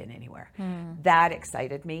 they'd never been anywhere. That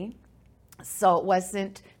excited me. So it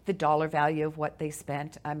wasn't the dollar value of what they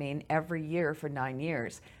spent. Every year for 9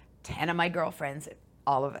 years, 10 of my girlfriends,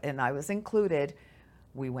 and I was included,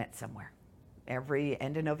 we went somewhere. Every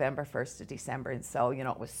end of November, 1st of December. And so,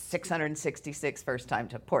 it was 666 first time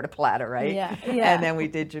to Puerto Plata, right? Yeah. And then we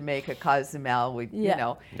did Jamaica, Cozumel,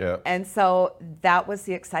 Yeah. And so that was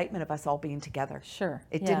the excitement of us all being together. Sure.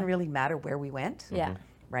 It didn't really matter where we went. Yeah.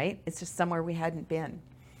 Right? It's just somewhere we hadn't been.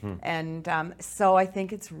 And so I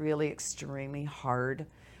think it's really extremely hard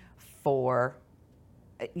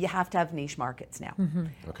you have to have niche markets now.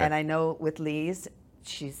 Okay. And I know with Lise,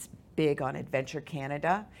 she's big on Adventure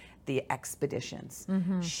Canada, the expeditions.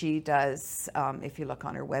 She does, if you look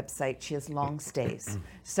on her website, she has long stays.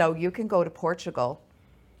 So you can go to Portugal,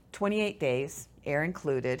 28 days, air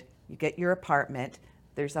included. You get your apartment.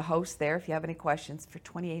 There's a host there if you have any questions for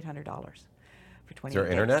 $2,800 for 28 Is there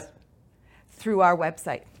days. internet? Through our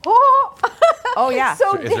website. Oh, Oh, yeah.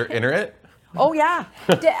 So Is there internet? Oh, yeah.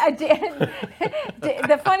 The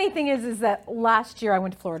funny thing is that last year I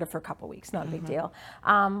went to Florida for a couple weeks, not a big deal.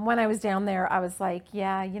 When I was down there, I was like,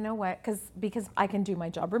 yeah, you know what? Because I can do my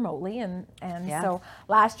job remotely, and Yeah. so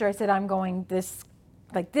last year I said I'm going this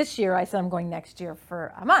year I said I'm going next year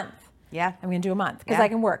for a month. Yeah. I'm going to do a month because Yeah. I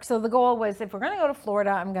can work. So the goal was, if we're going to go to Florida,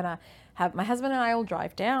 I'm going to have my husband and I will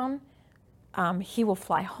drive down. He will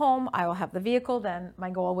fly home. I will have the vehicle. Then my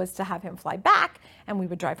goal was to have him fly back, and we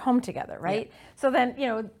would drive home together, right? Yeah. So then,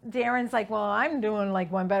 Darren's like, well, I'm doing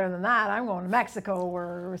one better than that. I'm going to Mexico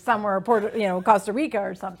or somewhere, Costa Rica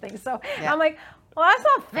or something. So Yeah. I'm like, well, that's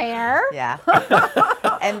not fair. Yeah.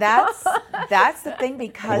 And that's the thing,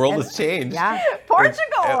 because... The world has changed. Yeah. Portugal,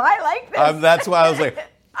 I like this. That's why I was like,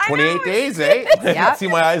 I know, 28 days, eh? Yeah. See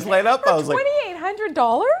my eyes light up? I was like,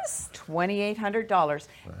 $2,800? $2,800,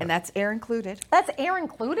 and that's air included. That's air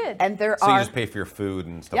included. And there so are... you just pay for your food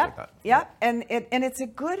and stuff like that. Yep. And it's a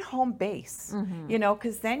good home base,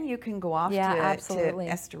 because then you can go off Yeah, to absolutely.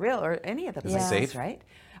 Estoril or any of the Is it places, safe? right?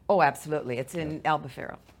 Oh, absolutely. It's in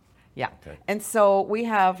Albufeira. Yeah. Okay. And so we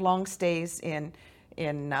have long stays in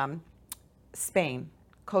Spain,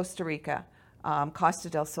 Costa Rica, Costa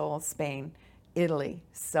del Sol, Spain, Italy.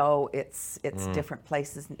 So it's different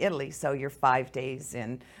places in Italy. So you're 5 days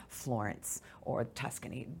in Florence or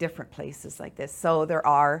Tuscany, different places like this. So there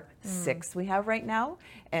are 6 we have right now,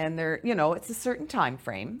 and they're, it's a certain time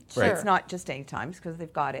frame. Right. It's not just any times, because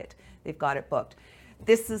they've got it booked.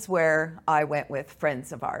 This is where I went with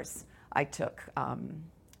friends of ours. I took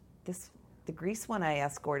the Greece one, I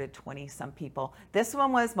escorted 20 some people. This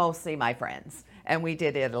one was mostly my friends, and we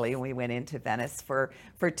did Italy, and we went into Venice for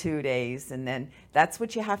 2 days, and then that's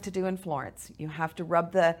what you have to do in Florence. You have to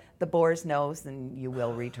rub the boar's nose, and you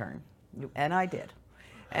will return. And I did.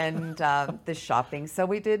 And the shopping. So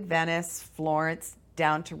we did Venice, Florence,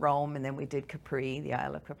 down to Rome, and then we did Capri, the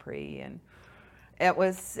Isle of Capri, and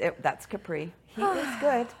that's Capri. He was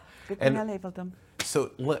good. Good thing I labeled him. So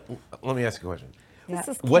let me ask you a question. This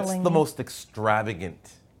is What's killing the me. most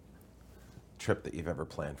extravagant trip that you've ever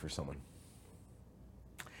planned for someone?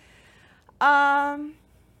 Well,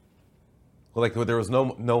 like there was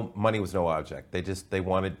no money was no object. They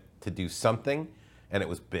wanted to do something, and it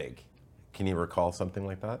was big. Can you recall something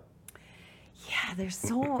like that? Yeah, there's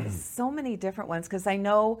so many different ones, because I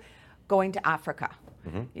know going to Africa,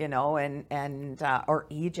 and or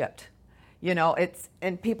Egypt.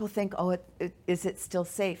 And people think, is it still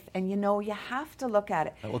safe? And you have to look at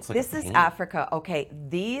it. That looks like This a is painting. Africa. Okay,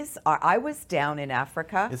 I was down in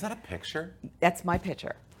Africa. Is that a picture? That's my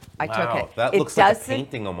picture. I took Wow, it. that It looks like a doesn't-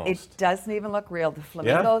 painting almost. It doesn't even look real. The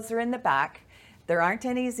flamingos are in the back. There aren't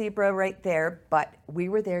any zebra right there, but we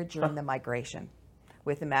were there during the migration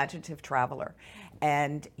with Imaginative Traveler.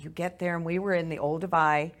 And you get there, and we were in the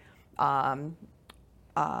Olduvai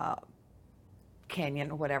Canyon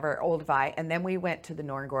or whatever, Olduvai, and then we went to the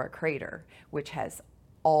Ngorongoro Crater, which has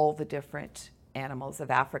all the different animals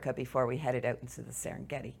of Africa before we headed out into the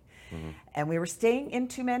Serengeti. And we were staying in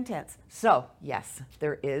 2-man tents. So, yes,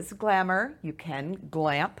 there is glamour. You can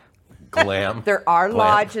glamp. Glam. There are Glam.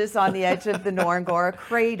 lodges on the edge of the Ngorongoro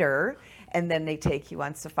crater, and then they take you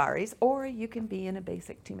on safaris, or you can be in a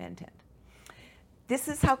basic 2-man tent. This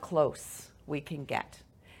is how close we can get.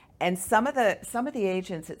 And some of the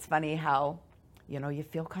agents, it's funny how, you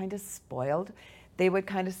feel kind of spoiled. They would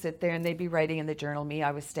kind of sit there and they'd be writing in the journal. Me,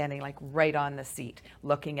 I was standing like right on the seat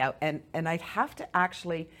looking out. And I'd have to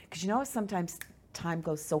actually, because sometimes time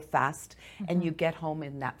goes so fast and you get home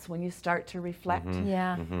and that's when you start to reflect.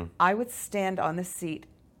 Yeah. I would stand on the seat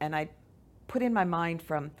and I'd put in my mind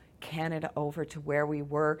from Canada over to where we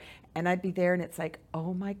were, and I'd be there and it's like,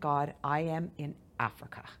 oh my God, I am in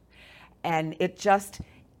Africa. And it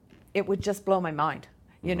would just blow my mind.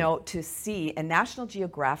 To see, and National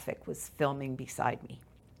Geographic was filming beside me.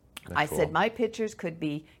 I said my pictures could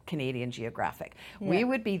be Canadian Geographic. Yeah. We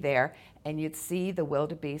would be there, and you'd see the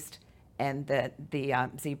wildebeest and the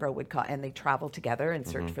zebra and they travel together and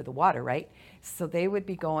search for the water, right? So they would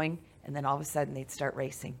be going, and then all of a sudden they'd start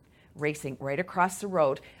racing right across the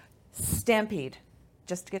road, stampede,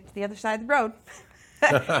 just to get to the other side of the road.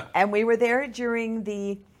 And we were there during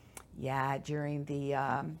the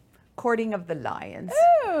courting of the lions.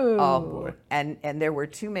 Ooh. Oh, and there were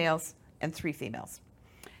 2 males and 3 females.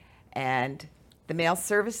 And the males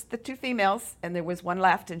serviced the 2 females, and there was one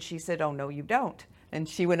left, and she said, oh, no, you don't. And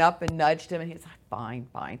she went up and nudged him, and he was like, fine,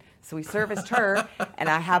 fine. So we serviced her, and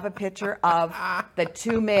I have a picture of the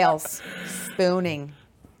 2 males spooning.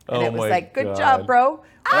 And it was like, good job, bro.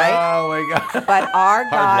 Right? Oh, my God. But our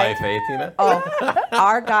guide... Hard life, Tina?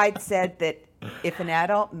 Our guide said that if an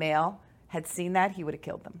adult male had seen that, he would have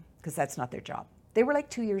killed them, because that's not their job. They were like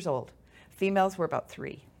 2 years old. Females were about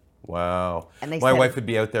 3. Wow. And they My said- wife would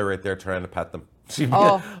be out there right there trying to pet them. She'd be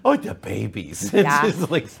like, the babies. It's Yeah.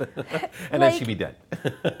 just like, and then she'd be dead.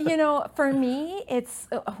 For me, it's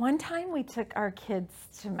one time we took our kids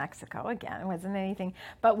to Mexico. Again, it wasn't anything,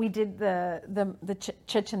 but we did the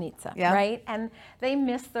Chichen Itza, Yeah. right? And they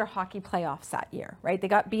missed their hockey playoffs that year, right? They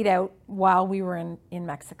got beat out while we were in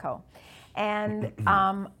Mexico, and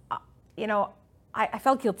I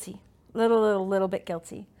felt guilty, little bit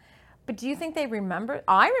guilty. But do you think they remember?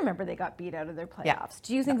 I remember they got beat out of their playoffs. Yeah.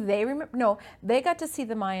 Do you think they remember? No, they got to see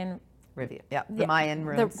the Mayan Review. Yeah, the Mayan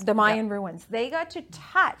ruins. The Mayan ruins. They got to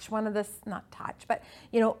touch one of the, not touch, but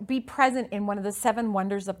be present in one of the 7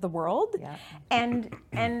 wonders of the world. Yeah. And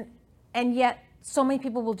yet so many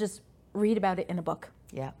people will just read about it in a book.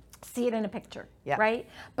 Yeah. See it in a picture, Yeah. right?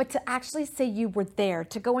 But to actually say you were there,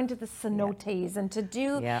 to go into the cenotes and to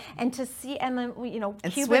do, Yeah. and to see, and then,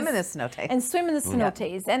 And Cuba's- swim in the cenote. And swim in the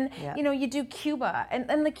cenotes. And, Yeah. you do Cuba.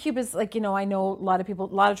 And the Cuba's like, I know a lot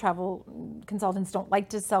of travel consultants don't like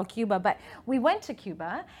to sell Cuba, but we went to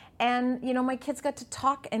Cuba and, my kids got to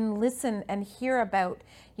talk and listen and hear about,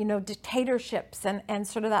 dictatorships and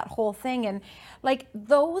sort of that whole thing. And like,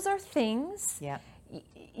 those are things. Yeah.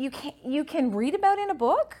 You can read about in a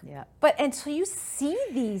book, Yeah. but until you see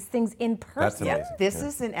these things in person. amazing. This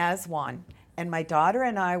is in Aswan, and my daughter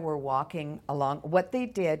and I were walking along. What they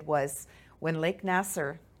did was, when Lake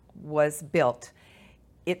Nasser was built,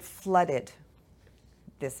 it flooded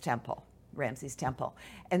this temple, Ramses Temple.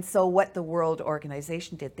 And so what the World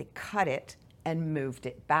Organization did, they cut it and moved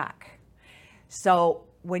it back. So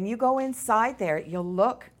when you go inside there, you'll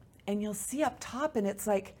look and you'll see up top, and it's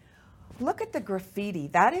like, look at the graffiti.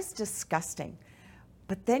 That is disgusting.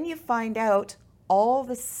 But then you find out all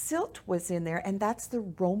the silt was in there, and that's the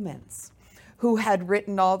Romans who had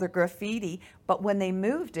written all the graffiti. But when they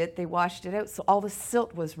moved it, they washed it out, so all the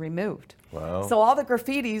silt was removed. Wow. So all the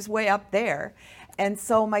graffiti's way up there. And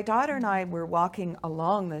so my daughter and I were walking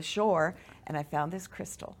along the shore, and I found this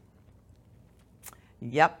crystal.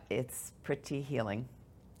 Yep, it's pretty healing.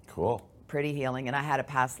 Cool. Pretty healing. And I had a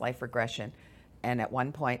past life regression. And at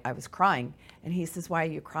one point I was crying, and he says, why are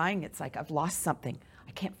you crying? It's like, I've lost something.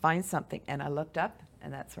 I can't find something. And I looked up,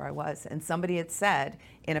 and that's where I was. And somebody had said,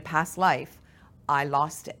 in a past life, I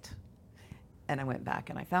lost it. And I went back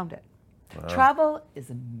and I found it. Wow. Travel is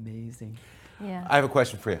amazing. Yeah. I have a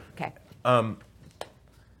question for you. Okay.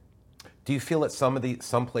 Do you feel that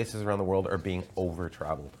some places around the world are being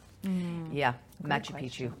over-traveled? Yeah, Machu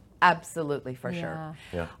Picchu. Absolutely, for sure.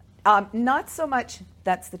 Yeah. Not so much,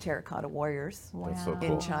 that's the Terracotta Warriors That's so cool.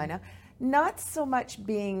 in China. Not so much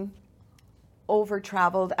being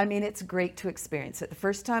over-traveled. I mean, it's great to experience it. The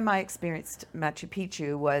first time I experienced Machu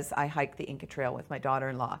Picchu was I hiked the Inca Trail with my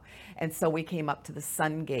daughter-in-law. And so we came up to the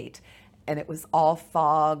Sun Gate, and it was all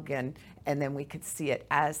fog, and then we could see it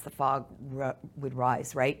as the fog would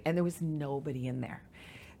rise, right? And there was nobody in there.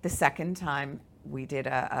 the second time we did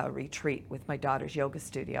a retreat with my daughter's yoga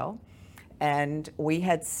studio, and we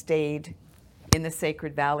had stayed in the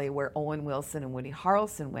Sacred Valley where Owen Wilson and Woody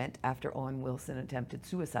Harrelson went after Owen Wilson attempted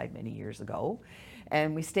suicide many years ago.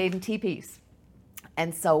 And we stayed in teepees.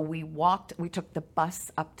 And so we took the bus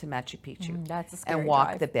up to Machu Picchu. That's a scary and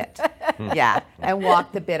walked drive. the bit. Yeah, and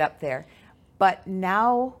walked the bit up there. But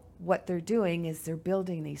now what they're doing is they're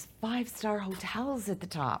building these 5-star hotels at the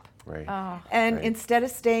top. Right. And Right. instead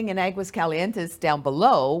of staying in Aguas Calientes down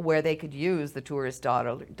below where they could use the tourist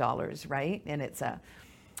dollars, right? And it's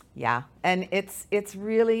and it's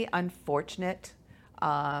really unfortunate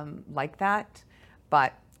like that,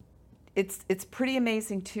 but it's pretty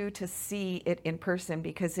amazing too to see it in person,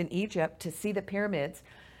 because in Egypt, to see the pyramids,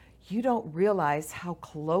 you don't realize how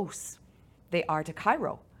close they are to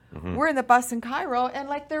Cairo. We're in the bus in Cairo and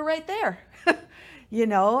like they're right there, you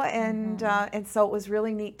know, and so it was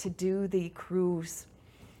really neat to do the cruise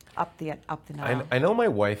up the Nile. I know my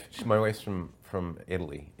wife. My wife's from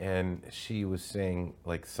Italy, and she was saying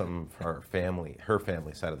like some of her family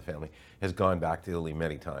side of the family has gone back to Italy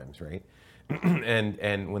many times, right?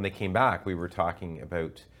 and when they came back, we were talking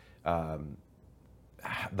about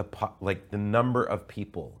the number of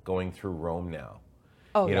people going through Rome now.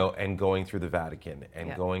 Oh, you yeah. know, and going through the Vatican and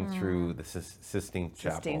Yeah. going through the Sistine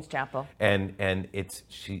Chapel. Sistine Chapel. And it's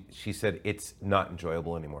she said it's not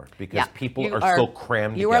enjoyable anymore because Yeah, people you are so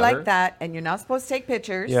crammed You together. are like that, and you're not supposed to take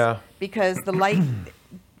pictures. Yeah. Because the light,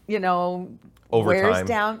 you know, Over wears time.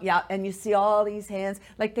 down. Yeah, and you see all these hands.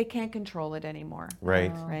 Like they can't control it anymore.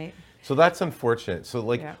 Right. Right. So that's unfortunate. So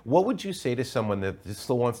like, Yeah. what would you say to someone that just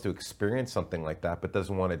still wants to experience something like that, but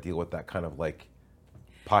doesn't want to deal with that kind of like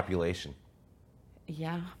population?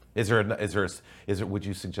 Yeah. Would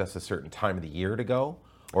you suggest a certain time of the year to go,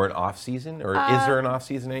 or an off season, or is there an off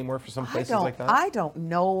season anymore for some places like that? I don't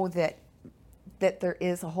know that there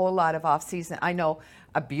is a whole lot of off season. I know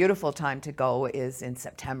a beautiful time to go is in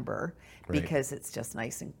September Right. because it's just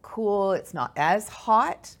nice and cool. It's not as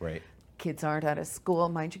hot. Right. Kids aren't out of school.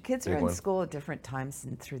 Mind you, kids Big are in one. school at different times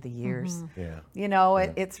through the years. Yeah. You know,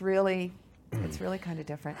 it's really kind of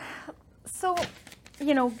different. So,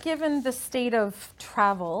 you know, given the state of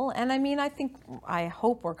travel, and I mean, I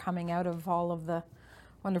hope we're coming out of all of the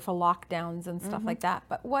wonderful lockdowns and stuff like that,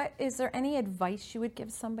 but is there any advice you would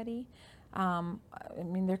give somebody? I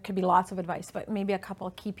mean, there could be lots of advice, but maybe a couple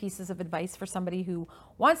of key pieces of advice for somebody who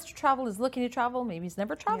wants to travel, is looking to travel, maybe has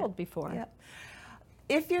never traveled before. Yeah.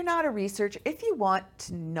 If you're not a researcher, if you want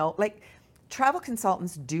to know, like travel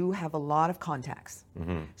consultants do have a lot of contacts.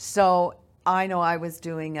 So I know I was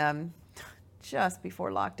doing, just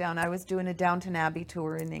before lockdown, I was doing a Downton Abbey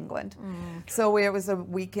tour in England. So it was a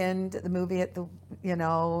weekend, the movie at the, you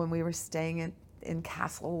know, and we were staying in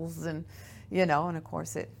castles and, you know, and of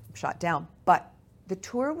course it shut down. But the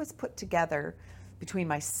tour was put together between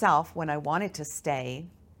myself when I wanted to stay,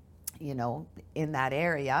 you know, in that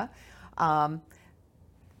area.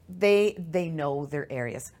 They know their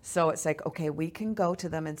areas. So it's like, okay, we can go to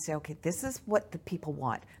them and say, okay, this is what the people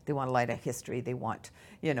want. They want a light of history. They want,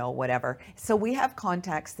 you know, whatever. So we have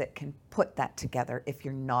contacts that can put that together. If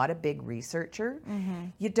you're not a big researcher,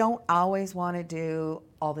 you don't always want to do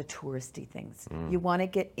all the touristy things. You want to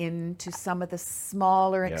get into some of the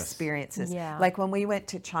smaller Yes. experiences. Yeah. Like when we went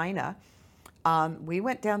to China, we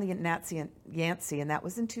went down the Yangtze, and that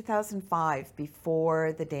was in 2005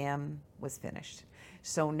 before the dam was finished.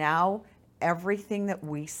 So now everything that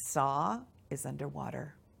we saw is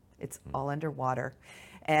underwater. It's all underwater.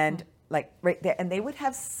 And like right there, and they would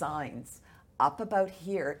have signs up about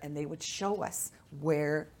here, and they would show us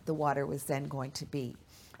where the water was then going to be.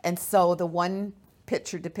 And so the one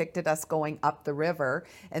picture depicted us going up the river,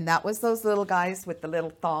 and that was those little guys with the little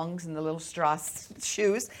thongs and the little straw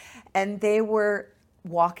shoes, and they were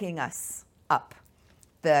walking us up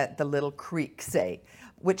the little creek, say,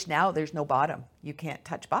 which now there's no bottom. You can't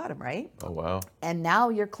touch bottom, right? Oh wow. And now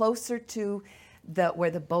you're closer to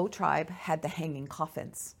where the Bow tribe had the hanging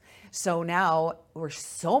coffins. So now we're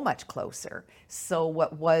so much closer. So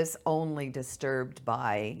what was only disturbed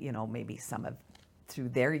by, you know, maybe some of through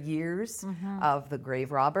their years of the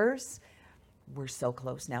grave robbers, we're so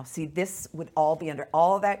close now. See, this would all be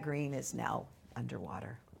all that green is now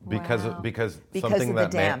underwater. Because Wow. because Because something of the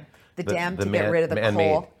that dam. The dam to get man- rid of the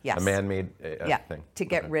man-made- coal. Yes. A man-made thing. To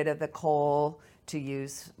get Okay. rid of the coal, to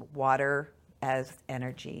use water as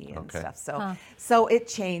energy and Okay. stuff. So it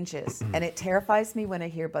changes, and it terrifies me when I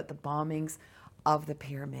hear about the bombings of the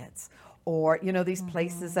pyramids, or you know these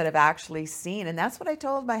places that I've actually seen. And that's what I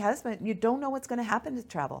told my husband. You don't know what's going to happen to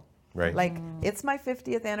travel. Right. Like it's my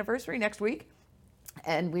 50th anniversary next week,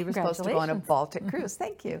 and we were supposed to go on a Congratulations. Baltic cruise.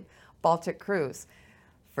 Thank you, Baltic cruise.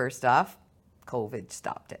 First off, COVID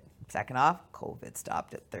stopped it. Second off, COVID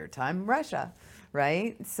stopped it. Third time, Russia,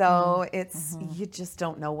 right? So it's, you just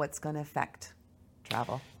don't know what's going to affect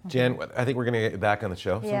travel. Jan, I think we're going to get back on the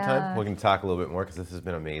show Yeah. sometime. We're going to talk a little bit more because this has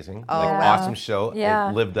been amazing. Oh, like, wow. awesome show. Yeah.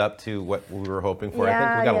 It lived up to what we were hoping for. I Yeah,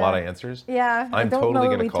 think we got a yeah. lot of answers. Yeah, I I'm don't totally know that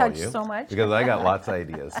going to we call touched you so much. because I got lots of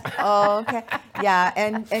ideas. Oh, okay. Yeah,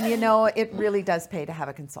 and you know, it really does pay to have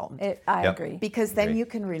a consultant. I Yep. agree. Because then Great. you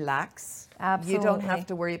can relax. You Absolutely. don't have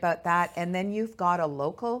to worry about that. And then you've got a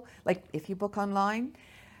local, like if you book online,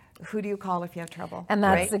 who do you call if you have trouble? And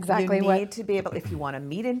that's exactly you what- need to be able, if you want to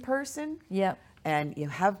meet in person Yep. and you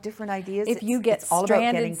have different ideas. If you get it's all about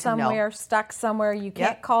getting stranded to know. somewhere, stuck somewhere, you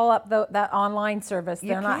can't Yep. call up that online service. You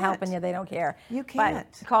They're not can't. helping you. They don't care. You But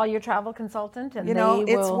can't. call your travel consultant, and You know,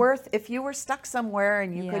 they it's will. worth, if you were stuck somewhere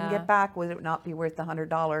and you couldn't Yeah. get back, would it not be worth the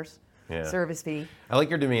 $100 Yeah. service fee? I like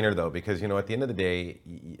your demeanor though, because you know at the end of the day,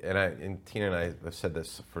 and Tina and I have said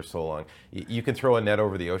this for so long. You can throw a net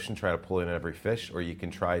over the ocean, try to pull in every fish, or you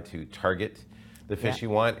can try to target the fish Yeah. you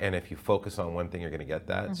want. And if you focus on one thing, you're going to get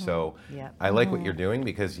that. So Yeah. I like what you're doing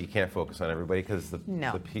because you can't focus on everybody because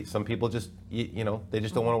No. some people just you know they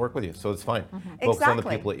just don't want to work with you. So it's fine. Focus on the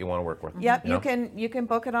Exactly. people that you want to work with. Yep, you know? you can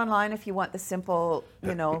book it online if you want the simple,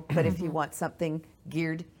 you know, but if you want something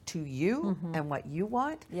geared to you and what you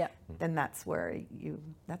want, Yeah. then that's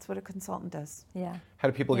what a consultant does. Yeah. How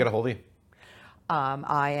do people get a hold of you?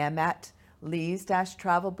 I am at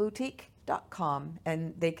lees-travelboutique.com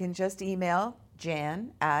and they can just email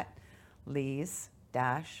Jan at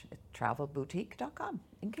lees-travelboutique.com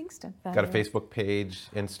in Kingston. Got a Facebook page,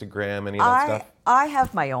 Instagram, any of that stuff? I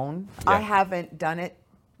have my own. I Yeah. haven't done it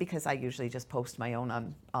because I usually just post my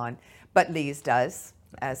own on but Lee's does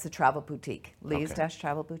as a travel boutique.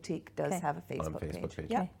 Lee's-Travel Boutique does Okay. have a Facebook, On Facebook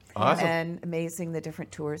page. Yep. Okay. Awesome. And amazing the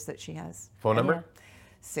different tours that she has. Phone number?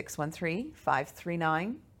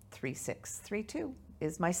 613-539-3632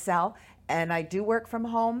 is my cell. And I do work from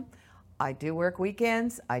home. I do work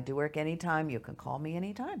weekends. I do work anytime. You can call me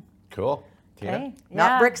anytime. Cool. Tina? Okay.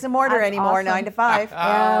 Not Yeah. bricks and mortar That's anymore, awesome. 9 to 5. Yeah,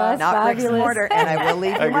 that's Not bricks and fabulous. mortar. And I will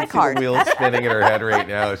leave I you my can see card. the wheels spinning in her head right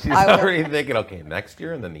now. She's I will. already thinking, okay, next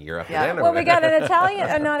year and then the year after Yeah. that. or Well, we got whatever. an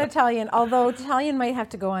Italian, not Italian, although Italian might have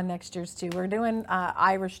to go on next year's too. We're doing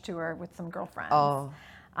Irish tour with some girlfriends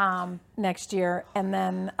next year, and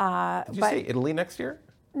then. Did you say Italy next year?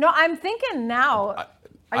 No, I'm thinking now.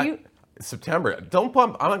 Are you? September. Don't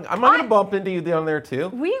bump. I'm not going to bump into you down there too.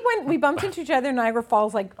 We bumped into each other in Niagara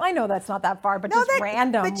Falls. Like, I know that's not that far, but just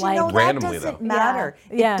random. But you like, know, that Randomly, doesn't though. matter.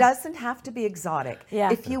 Yeah. It doesn't have to be exotic.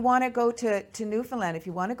 Yeah. If you want to go to Newfoundland, if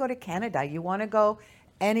you want to go to Canada, you want to go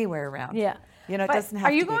anywhere around. yeah. You know, it But doesn't have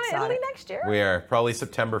to Are you be going exotic. to Italy next year? We are probably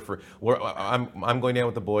September I'm going down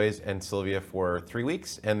with the boys and Sylvia for 3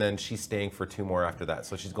 weeks, and then she's staying for 2 more after that.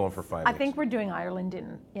 So she's going for 5 I weeks. think we're doing Ireland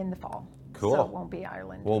in the fall. Cool. So it won't be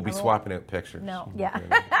Ireland. We'll be I won't- swapping out pictures. No, yeah.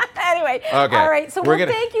 Anyway, Okay. all right. So We're well,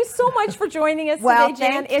 gonna- thank you so much for joining us Well, today,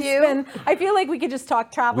 Jan. thank you. Been. I feel like we could just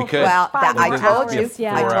talk travel. We could. For Well, 5 I more told hours. you.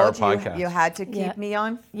 Yeah. I 4-hour told you. podcast. You had to keep Yeah. me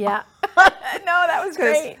on. Yeah. No, that was 'Cause-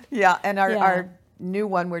 great. Yeah, and Yeah. our new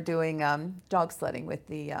one, we're doing dog sledding with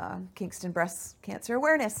the Kingston Breast Cancer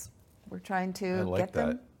Awareness. We're trying to I like get them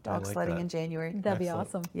that. I dog like sledding that. in January. That'd be Excellent.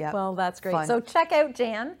 awesome. Yeah. Well, that's great. Fun. So check out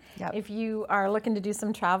Jan Yep. if you are looking to do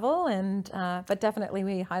some travel, and but definitely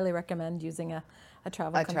we highly recommend using a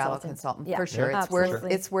travel A consultant. travel consultant, Yeah, for sure. It's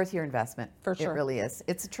absolutely. worth your investment. For sure. It really is.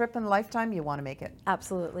 It's a trip in a lifetime. You want to make it.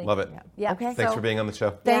 Absolutely. Love it. Yeah. Okay. Thanks So- for being on the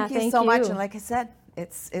show. Thank Yeah, you thank so much. you. And like I said,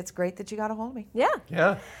 it's great that you got a hold of me. Yeah.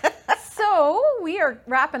 Yeah. So we are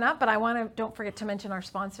wrapping up, but I want to don't forget to mention our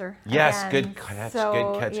sponsor. Yes, again. good catch, So,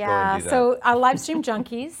 good catch. Go Yeah, and do that. so Livestream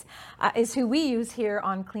Junkies is who we use here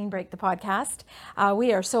on Clean Break the podcast.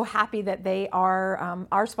 We are so happy that they are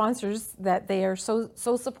our sponsors. That they are so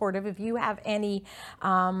supportive. If you have any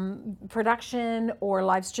production or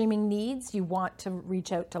live streaming needs, you want to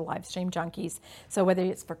reach out to Livestream Junkies. So whether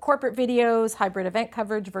it's for corporate videos, hybrid event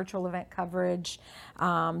coverage, virtual event coverage,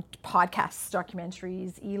 podcasts,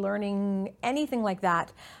 documentaries, e-learning, anything like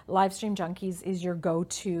that, Livestream Junkies is your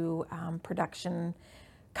go-to production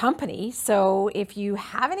company. So if you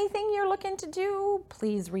have anything you're looking to do,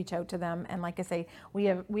 please reach out to them. And like I say, we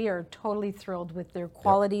are totally thrilled with their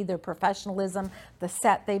quality, their professionalism, the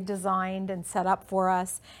set they've designed and set up for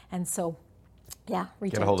us. And so, yeah,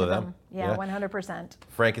 reach Get a out hold to of them. Yeah, Yeah. 100%.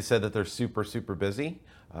 Frank has said that they're super busy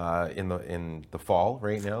in the fall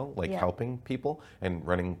right now, like Yeah. helping people and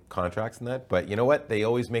running contracts and that. But you know what? They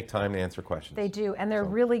always make time to answer questions. They do, and they're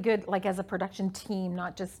really good, like as a production team,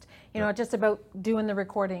 not just not just about doing the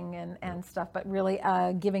recording and stuff, but really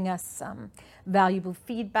giving us valuable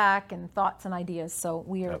feedback and thoughts and ideas. So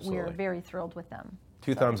we are Absolutely. very thrilled with them.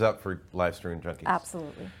 2 thumbs up for Live Stream Junkies.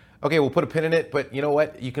 Absolutely. Okay, we'll put a pin in it, but you know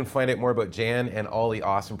what? You can find out more about Jan and all the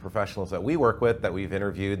awesome professionals that we work with, that we've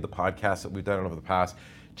interviewed, the podcasts that we've done over the past.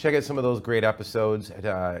 Check out some of those great episodes.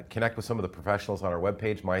 Connect with some of the professionals on our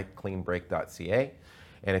webpage, mycleanbreak.ca.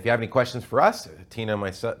 And if you have any questions for us, Tina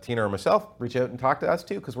or myself, reach out and talk to us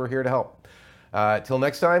too, because we're here to help. Till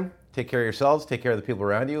next time, take care of yourselves, take care of the people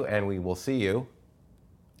around you, and we will see you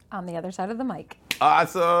on the other side of the mic.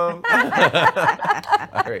 Awesome. All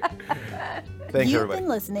right. Thanks, You've everybody. been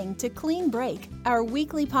listening to Clean Break, our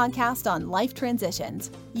weekly podcast on life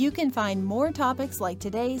transitions. You can find more topics like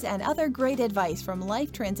today's and other great advice from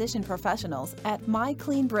life transition professionals at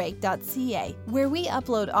mycleanbreak.ca, where we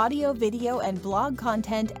upload audio, video, and blog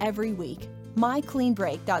content every week.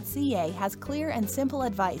 mycleanbreak.ca has clear and simple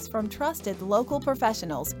advice from trusted local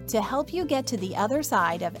professionals to help you get to the other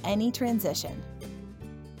side of any transition.